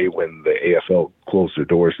go away when the AFL closed their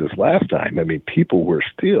doors this last time. I mean, people were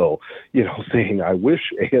still, saying, I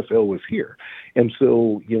wish AFL was here. And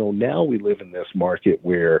so, now we live in this market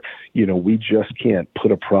where, we just can't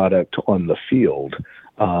put a product on the field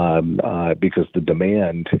because the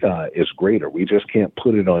demand is greater. We just can't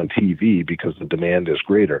put it on TV because the demand is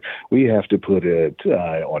greater. We have to put it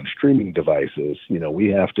on streaming devices. We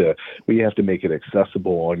have to make it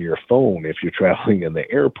accessible on your phone if you're traveling in the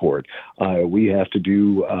airport. We have to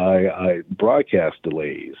do broadcast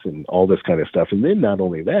delays and all this kind of stuff. And then not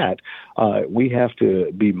only that, we have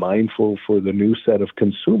to be mindful for the new set of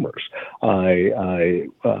consumers.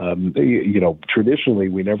 Traditionally,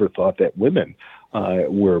 we never thought that women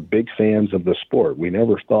were big fans of the sport. We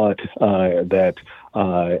never thought that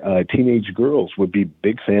teenage girls would be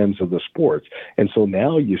big fans of the sports. And so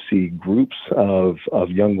now you see groups of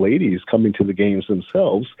young ladies coming to the games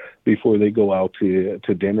themselves before they go out to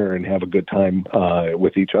dinner and have a good time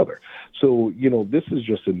with each other. So, this is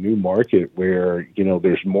just a new market where,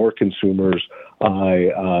 there's more consumers,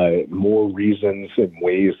 more reasons and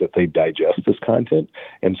ways that they digest this content.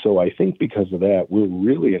 And so I think because of that, we're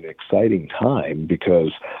really in an exciting time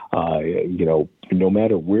because, no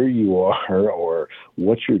matter where you are or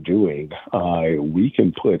what you're doing, we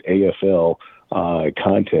can put AFL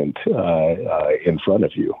content in front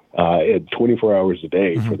of you 24 hours a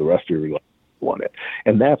day for the rest of your life. Want it,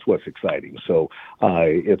 and that's what's exciting. So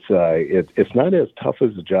it's not as tough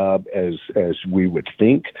as a job as we would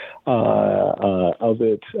think of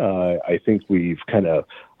it. I think we've kind of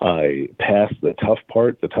past the tough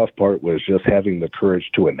part. The tough part was just having the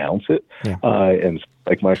courage to announce it. Yeah. And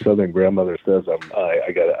like my Southern grandmother says, I'm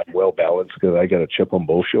well balanced because I got a chip on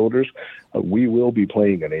both shoulders. We will be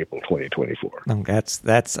playing in April 2024.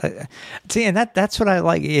 That's see, and that's what I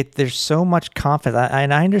like. There's so much confidence,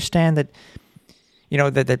 and I understand that.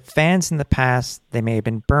 That fans in the past, they may have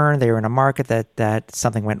been burned. They were in a market that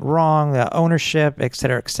something went wrong, the ownership, et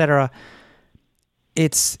cetera, et cetera.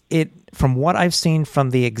 From what I've seen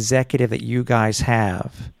from the executive that you guys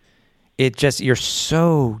have, you're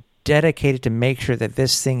so dedicated to make sure that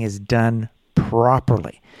this thing is done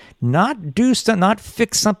properly. Not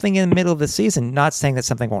fix something in the middle of the season. Not saying that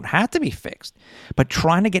something won't have to be fixed, but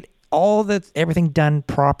trying to get everything done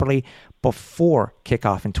properly before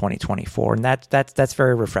kickoff in 2024, and that's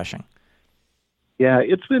very refreshing. Yeah,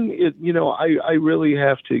 it's been. I really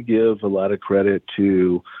have to give a lot of credit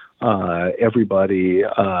to everybody.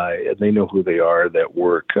 They know who they are that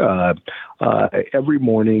work every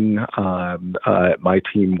morning. My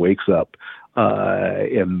team wakes up,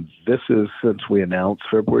 and this is since we announced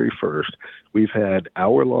February 1st. We've had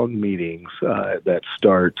hour-long meetings that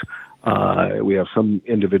start. We have some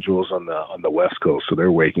individuals on the West Coast, so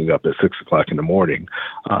they're waking up at 6:00 in the morning.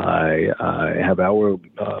 I have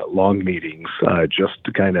hour-long meetings just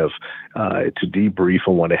to kind of to debrief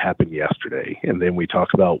on what happened yesterday, and then we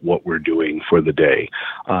talk about what we're doing for the day,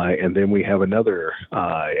 and then we have another.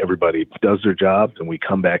 Everybody does their jobs, and we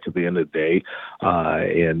come back at the end of the day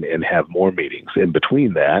and have more meetings. In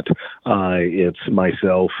between that, it's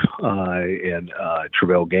myself and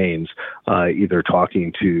Travell Gaines either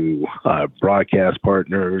talking to broadcast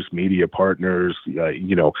partners, media partners,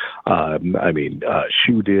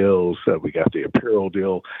 shoe deals. We got the apparel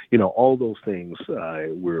deal. All those things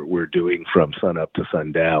we're doing from sun up to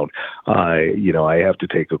sundown. I have to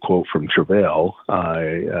take a quote from Travell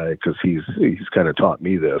because he's kind of taught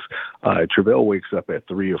me this. Travell wakes up at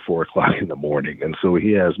 3 or 4 o'clock in the morning, and so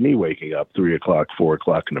he has me waking up 3 o'clock, 4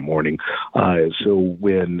 o'clock in the morning. So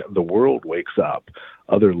when the world wakes up,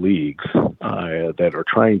 other leagues that are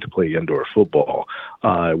trying to play indoor football,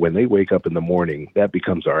 when they wake up in the morning, that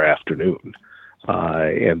becomes our afternoon.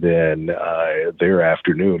 And then their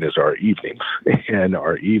afternoon is our evenings, and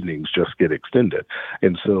our evenings just get extended.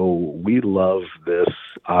 And so we love this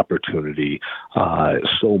opportunity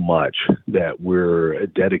so much that we're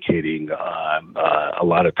dedicating a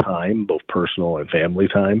lot of time, both personal and family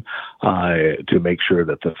time, to make sure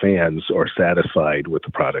that the fans are satisfied with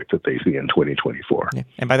the product that they see in 2024. Yeah.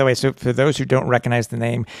 And by the way, so for those who don't recognize the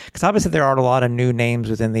name, because obviously there are a lot of new names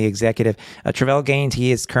within the executive, Travell Gaines,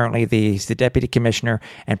 he is currently the deputy commissioner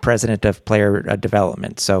and president of player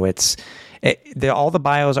development. So all the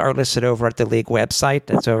bios are listed over at the league website.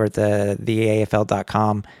 That's over at the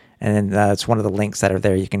AFL.com. And then it's one of the links that are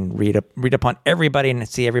there. You can read upon everybody and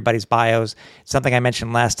see everybody's bios. Something I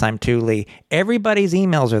mentioned last time too, Lee. Everybody's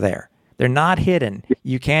emails are there. They're not hidden.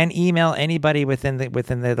 You can email anybody within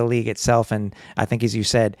the league itself. And I think, as you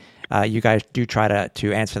said, you guys do try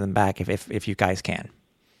to answer them back if you guys can.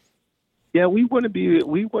 Yeah, we want to be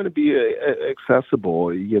accessible.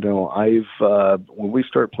 When we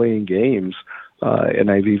start playing games,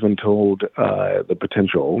 and I've even told the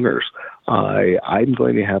potential owners, I'm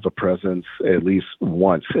going to have a presence at least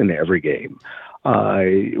once in every game.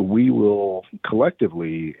 We will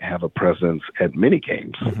collectively have a presence at many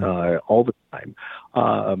games all the time.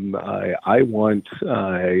 I want,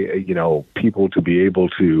 people to be able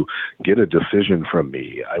to get a decision from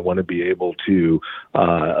me. I want to be able to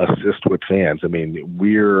assist with fans. I mean,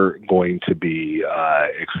 we're going to be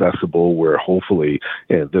accessible where hopefully,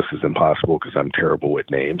 and this is impossible because I'm terrible with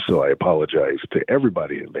names, so I apologize to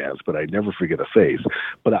everybody in advance, but I never forget a face.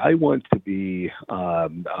 But I want to be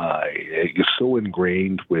so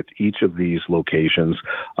ingrained with each of these locations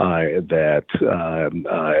that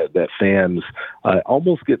fans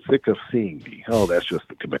almost get sick of seeing me. Oh, that's just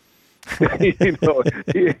the commitment. What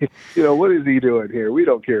is he doing here? We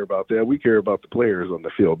don't care about that. We care about the players on the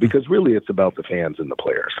field, because really it's about the fans and the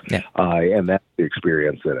players. Yeah. And that's the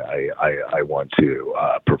experience that I want to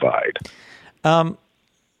provide.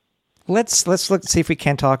 Let's look see if we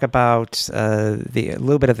can talk about a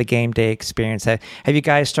little bit of the game day experience. Have you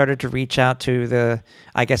guys started to reach out to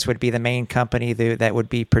I guess would be the main company that would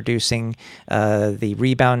be producing the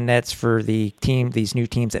rebound nets for these new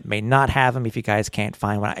teams that may not have them? If you guys can't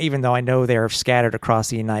find one, even though I know they're scattered across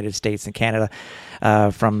the United States and Canada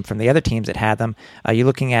from the other teams that had them, are you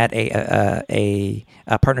looking at a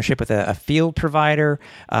partnership with a field provider?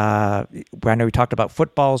 I know we talked about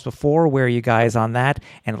footballs before. Where are you guys on that?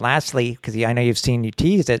 And lastly, because I know you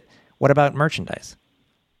teased it, what about merchandise?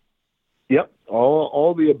 Yep,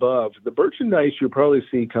 all the above. The merchandise you'll probably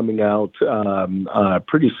see coming out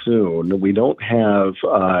pretty soon. We don't have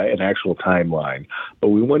an actual timeline, but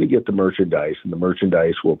we want to get the merchandise, and the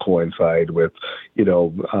merchandise will coincide with,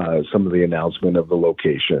 some of the announcement of the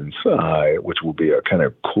locations, which will be a kind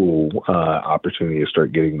of cool opportunity to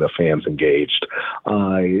start getting the fans engaged.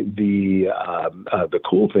 The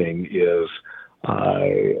cool thing is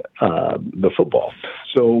the football.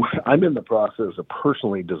 So I'm in the process of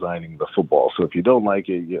personally designing the football. So if you don't like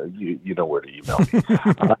it, you know where to email me.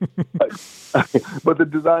 But the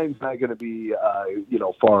design's not going to be,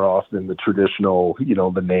 far off than the traditional,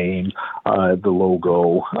 the name, the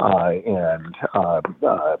logo, and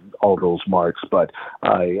all those marks. But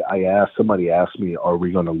somebody asked me, are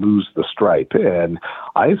we going to lose the stripe? And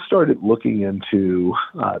I started looking into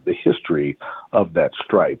the history of that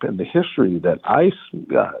stripe. And the history that I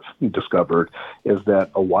discovered is that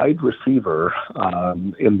a wide receiver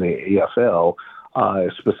in the AFL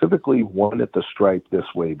specifically wanted the stripe this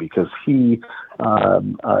way because he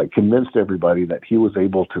convinced everybody that he was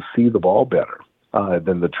able to see the ball better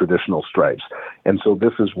than the traditional stripes. And so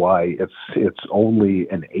this is why it's only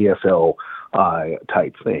an AFL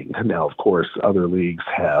type thing. Now, of course, other leagues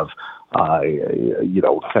have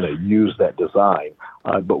kind of use that design.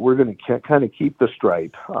 But we're going to kind of keep the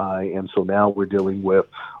stripe. And so now we're dealing with,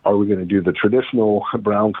 are we going to do the traditional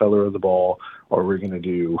brown color of the ball, or are we going to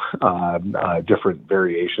do different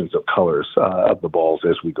variations of colors of the balls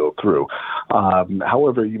as we go through?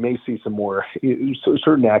 However, you may see some more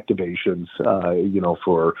certain activations,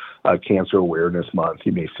 for Cancer Awareness Month.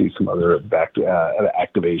 You may see some other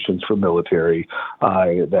activations for military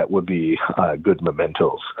that would be good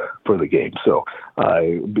mementos for the game. So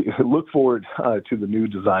look forward to the new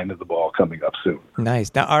design of the ball coming up soon.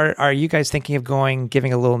 Nice. Now, are you guys thinking of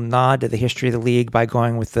giving a little nod to the history of the league by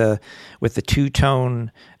going with the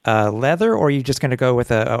two-tone leather, or are you just going to go with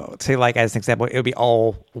say, like as an example, it would be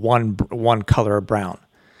all one color of brown?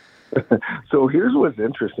 So here's what's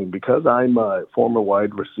interesting. Because I'm a former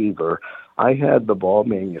wide receiver, I had the ball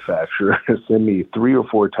manufacturer send me 3 or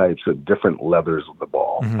 4 types of different leathers of the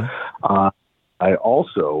ball. Mm-hmm. I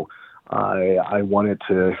also I wanted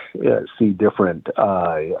to see different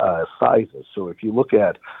sizes. So if you look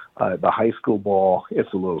at the high school ball,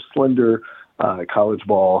 it's a little slender. College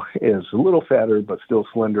ball is a little fatter, but still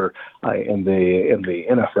slender. And the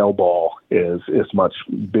NFL ball is much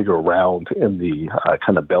bigger, round in the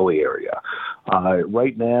kind of belly area.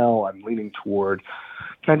 Right now, I'm leaning toward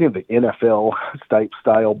kind of the NFL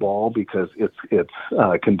style ball because it's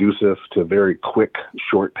conducive to very quick,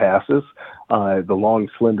 short passes. The long,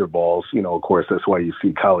 slender balls, of course, that's why you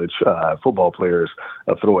see college football players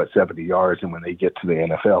throw it 70 yards, and when they get to the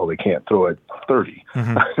NFL, they can't throw it 30.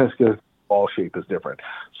 Mm-hmm. That's because ball shape is different.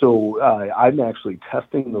 So I'm actually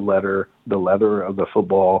testing the leather of the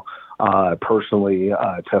football personally,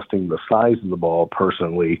 testing the size of the ball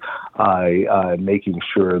personally, making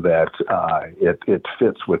sure that it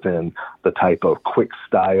fits within the type of quick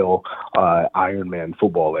style Ironman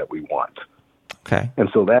football that we want. Okay. And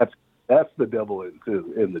so that's the devil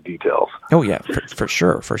in the details. Oh yeah, for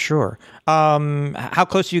sure. How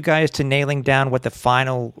close are you guys to nailing down what the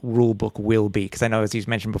final rule book will be? Because I know, as you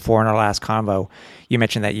mentioned before in our last convo, you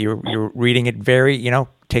mentioned that you're reading it very,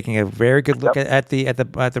 taking a very good look at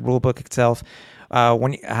the rule book itself.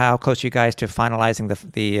 How close are you guys to finalizing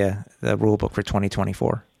the rule book for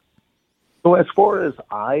 2024? So as far as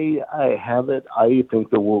I have it, I think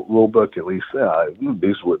the rule book, at least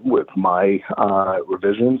these with my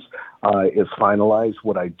revisions, is finalized.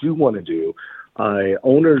 What I do want to do,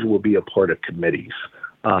 owners will be a part of committees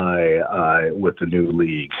with the new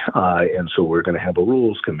league, and so we're going to have a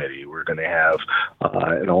rules committee. We're going to have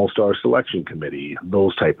an all-star selection committee,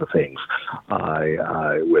 those type of things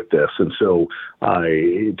with this. And so,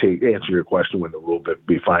 to answer your question, when the rule book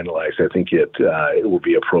be finalized, I think it will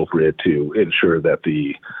be appropriate to ensure that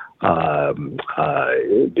the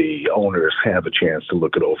owners have a chance to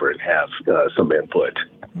look it over and have some input.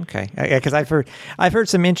 Okay, because I've heard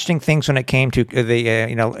some interesting things when it came to the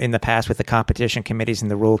in the past with the competition committees and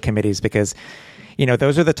the rule committees, because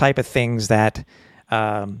those are the type of things that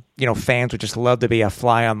fans would just love to be a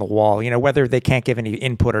fly on the wall. Whether they can't give any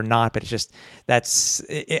input or not, but it's just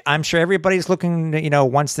I'm sure everybody's looking.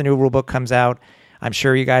 Once the new rule book comes out, I'm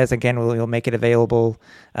sure you guys, again, will make it available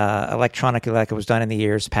electronically like it was done in the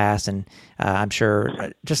years past. And I'm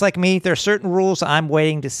sure, just like me, there are certain rules I'm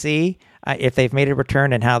waiting to see if they've made a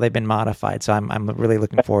return and how they've been modified. So I'm really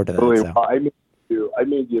looking forward to that. So. I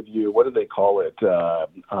may give you, what do they call it,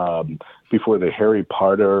 before the Harry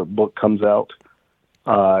Potter book comes out?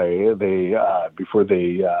 Before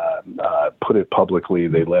they put it publicly,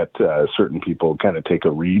 they let certain people kind of take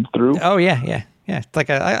a read through. Oh, yeah. Yeah, it's like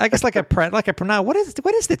I guess like a now. What is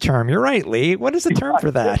the term? You're right, Lee. What is the term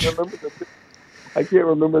for that? I can't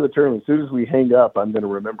remember the term. As soon as we hang up, I'm going to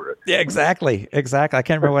remember it. Yeah, exactly. I can't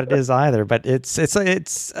remember what it is either. But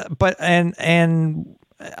and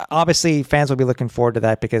obviously fans will be looking forward to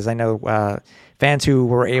that, because I know fans who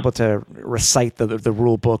were able to recite the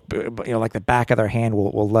rule book, like the back of their hand,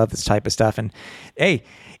 will love this type of stuff. And hey.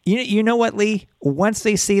 You know what, Lee? Once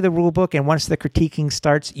they see the rule book and once the critiquing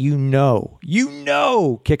starts, kickoff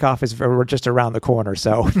is just around the corner.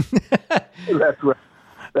 So that's right.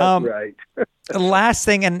 That's right. Last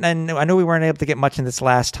thing, and I know we weren't able to get much in this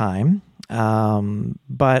last time,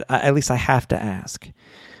 but at least I have to ask,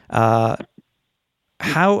 how's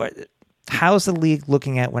the league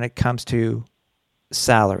looking at when it comes to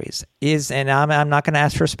salaries? And I'm not going to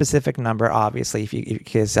ask for a specific number, obviously,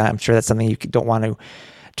 because I'm sure that's something you don't want to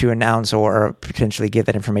announce or potentially give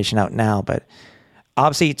that information out now. But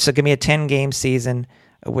obviously, it's going to be a 10-game season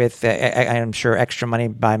with, I'm sure, extra money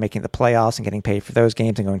by making the playoffs and getting paid for those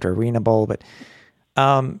games and going to Arena Bowl. But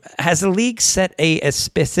has the league set a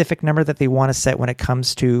specific number that they want to set when it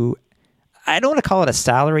comes to, I don't want to call it a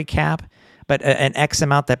salary cap, but an X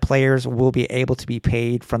amount that players will be able to be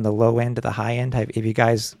paid from the low end to the high end? Have you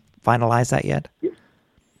guys finalized that yet?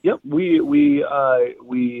 Yep, we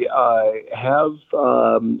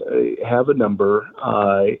have a number,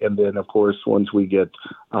 and then of course once we get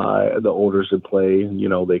the owners in play,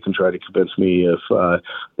 they can try to convince me if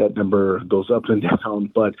that number goes up and down.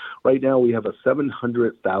 But right now we have a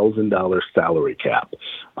 $700,000 salary cap,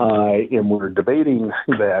 and we're debating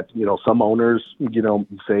that. Some owners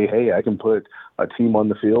say, hey, I can put a team on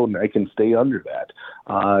the field and I can stay under that.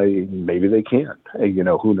 Maybe they can.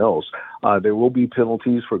 Who knows? There will be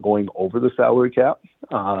penalties for going over the salary cap.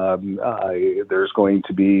 There's going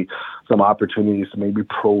to be some opportunities to maybe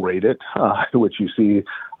prorate it, which you see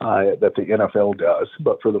that the NFL does.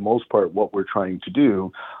 But for the most part, what we're trying to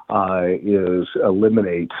do is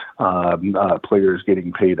eliminate players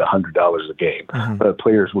getting paid $100 a game. Mm-hmm.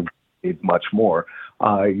 Players would get paid much more.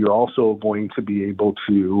 You're also going to be able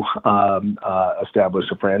to establish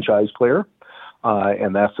a franchise player.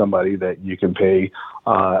 And that's somebody that you can pay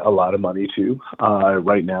a lot of money to.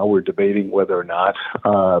 Right now, we're debating whether or not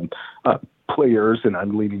players, and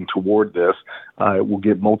I'm leaning toward this, will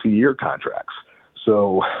get multi-year contracts.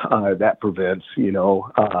 So that prevents,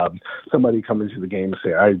 somebody coming to the game and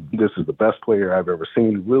say, this is the best player I've ever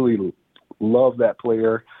seen, really love that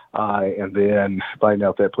player, and then find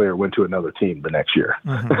out that player went to another team the next year.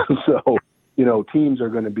 Mm-hmm. So, teams are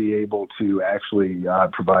going to be able to actually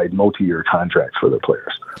provide multi-year contracts for their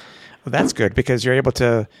players. Well, that's good, because you're able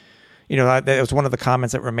to, that was one of the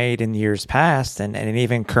comments that were made in years past, and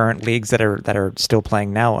even current leagues that are still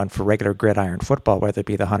playing now on for regular gridiron football, whether it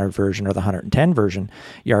be the 100 version or the 110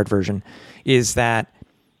 yard version, is that,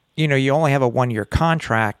 you only have a 1-year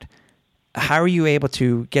contract. How are you able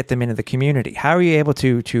to get them into the community? How are you able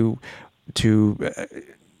to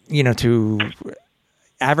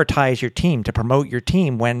advertise your team, to promote your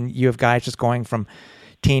team when you have guys just going from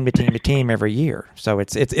team to team to team every year? So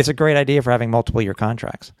it's a great idea for having multiple year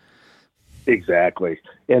contracts. Exactly.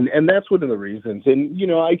 And that's one of the reasons. And,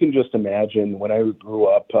 I can just imagine when I grew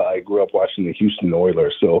up watching the Houston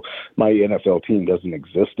Oilers. So my NFL team doesn't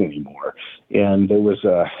exist anymore. And there was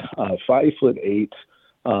a 5'8"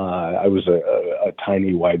 I was a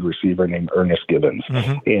tiny wide receiver named Ernest Gibbons,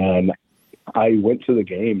 and I went to the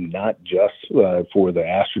game not just for the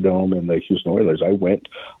Astrodome and the Houston Oilers. I went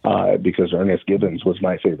because Ernest Gibbons was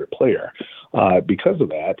my favorite player. Because of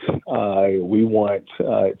that, we want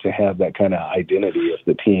to have that kind of identity if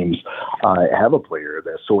the teams have a player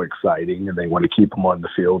that's so exciting and they want to keep him on the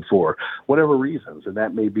field for whatever reasons. And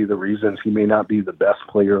that may be the reasons he may not be the best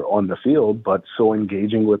player on the field, but so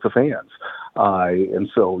engaging with the fans. And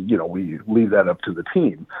so, we leave that up to the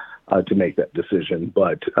team to make that decision.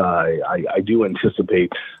 But I do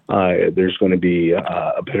anticipate there's going to be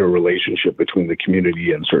a better relationship between the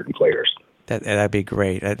community and certain players. That'd be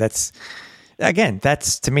great.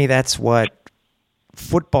 To me, that's what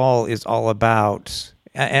football is all about.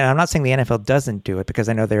 And I'm not saying the NFL doesn't do it, because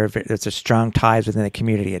I know there's a strong ties within the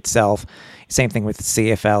community itself. Same thing with the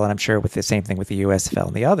CFL, and I'm sure with the same thing with the USFL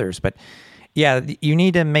and the others. But yeah, you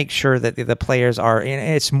need to make sure that the players are.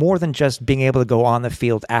 And it's more than just being able to go on the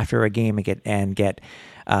field after a game and get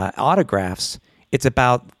autographs. It's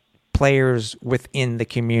about players within the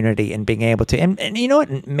community and being able to. And you know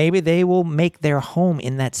what? Maybe they will make their home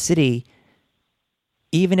in that city,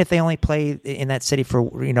 even if they only play in that city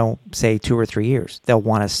for, say 2 or 3 years. They'll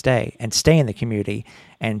want to stay in the community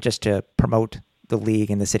and just to promote the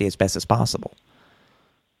league and the city as best as possible.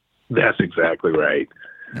 That's exactly right.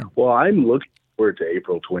 Yeah. Well, I'm looking forward to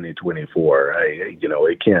April 2024.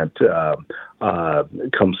 It can't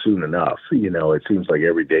come soon enough. It seems like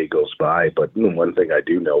every day goes by, but one thing I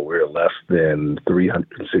do know, we're less than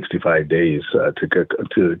 365 days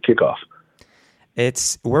to kick off.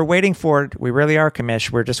 We're waiting for it. We really are,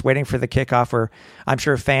 Commish. We're just waiting for the kickoff. I'm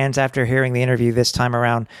sure fans, after hearing the interview this time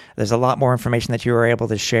around, there's a lot more information that you were able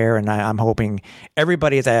to share, and I'm hoping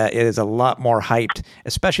everybody is a lot more hyped,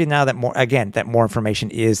 especially now that more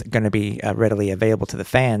information is going to be readily available to the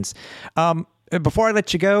fans. Before I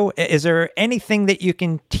let you go, is there anything that you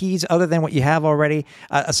can tease other than what you have already?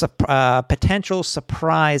 A potential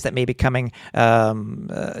surprise that may be coming,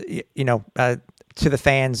 to the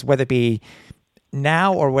fans, whether it be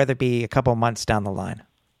now or whether it be a couple of months down the line?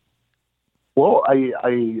 Well, I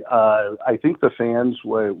think the fans,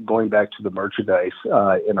 going back to the merchandise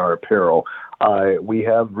in our apparel, we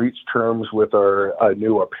have reached terms with our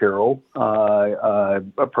new apparel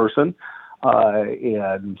person,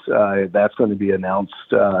 and that's going to be announced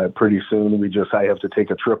pretty soon. I have to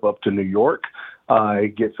take a trip up to New York,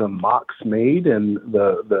 get some mocks made, and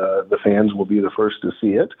the fans will be the first to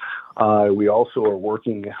see it. We also are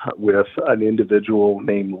working with an individual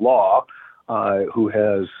named Law, who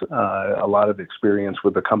has a lot of experience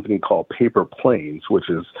with a company called Paper Planes, which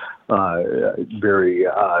is very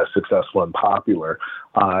successful and popular.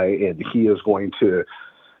 And he is going to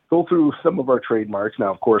go through some of our trademarks.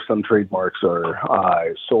 Now, of course, some trademarks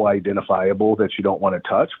are so identifiable that you don't want to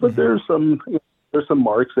touch, but there's some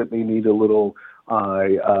marks that may need a little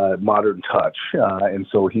modern touch, and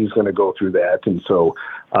so he's going to go through that, and so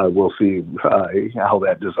we'll see how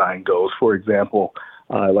that design goes. For example,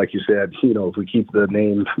 like you said, if we keep the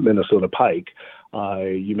name Minnesota Pike,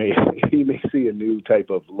 you may see a new type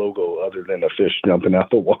of logo other than a fish jumping out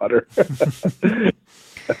the water.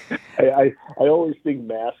 I always think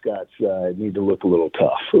mascots need to look a little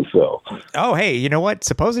tough. So. Oh, hey, you know what?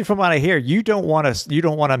 Supposedly, from what I hear, you don't want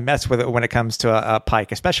to mess with it when it comes to a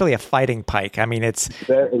pike, especially a fighting pike. I mean,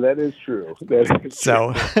 that is true.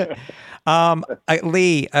 So.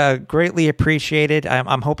 Lee, greatly appreciated.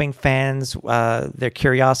 I'm hoping fans, their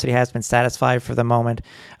curiosity has been satisfied for the moment.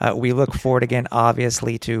 We look forward again,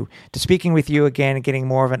 obviously, to speaking with you again and getting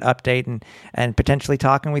more of an update and potentially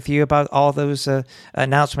talking with you about all those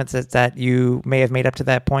announcements that you may have made up to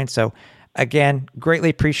that point. So again, greatly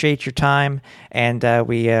appreciate your time, and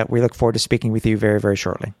we look forward to speaking with you very, very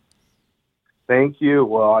shortly. Thank you.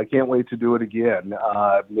 Well, I can't wait to do it again.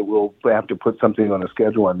 We'll have to put something on a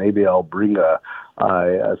schedule, and maybe I'll bring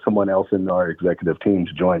someone else in our executive team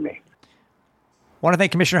to join me. I want to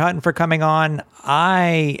thank Commissioner Hutton for coming on.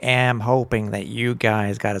 I am hoping that you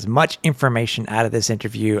guys got as much information out of this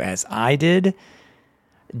interview as I did.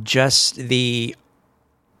 Just the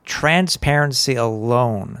transparency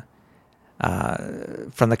alone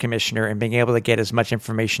from the commissioner and being able to get as much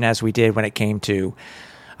information as we did when it came to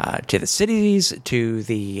the cities, to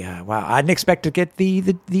the I didn't expect to get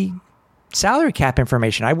the salary cap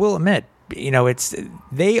information. I will admit,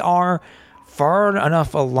 they are far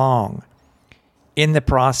enough along in the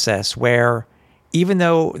process where, even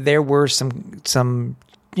though there were some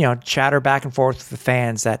chatter back and forth with the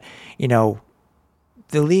fans that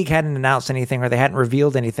the league hadn't announced anything or they hadn't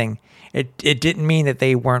revealed anything, it didn't mean that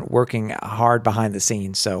they weren't working hard behind the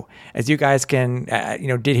scenes. So as you guys can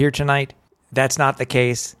did hear tonight, That's not the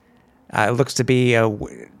case. It looks to be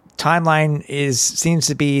timeline seems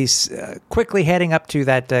to be quickly heading up to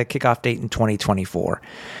that kickoff date in 2024.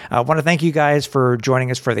 I want to thank you guys for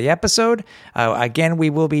joining us for the episode. Again,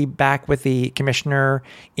 we will be back with the commissioner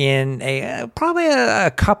in probably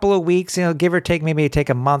a couple of weeks, give or take, maybe take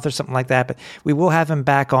a month or something like that. But we will have him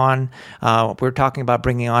back on. We're talking about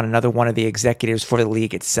bringing on another one of the executives for the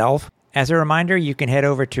league itself. As a reminder, you can head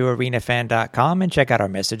over to arenafan.com and check out our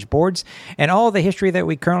message boards and all the history that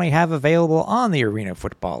we currently have available on the Arena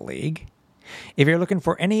Football League. If you're looking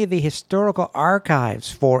for any of the historical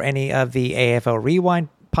archives for any of the AFL Rewind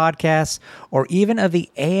podcasts or even of the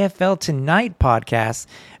AFL Tonight podcasts,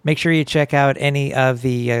 make sure you check out any of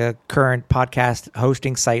the current podcast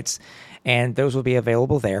hosting sites, and those will be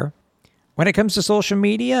available there. When it comes to social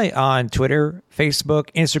media on Twitter, Facebook,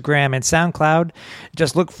 Instagram, and SoundCloud,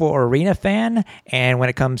 just look for Arena Fan. And when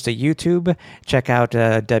it comes to YouTube, check out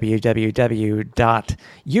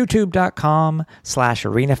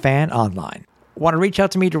www.youtube.com/arenafan.online. Want to reach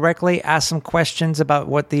out to me directly, ask some questions about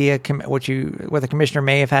what the commissioner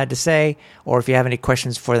may have had to say, or if you have any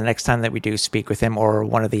questions for the next time that we do speak with him or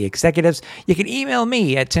one of the executives, you can email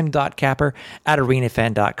me at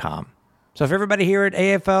tim.capper@arenafan.com. So for everybody here at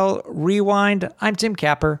AFL Rewind, I'm Tim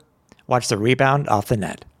Capper. Watch the rebound off the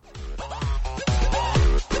net.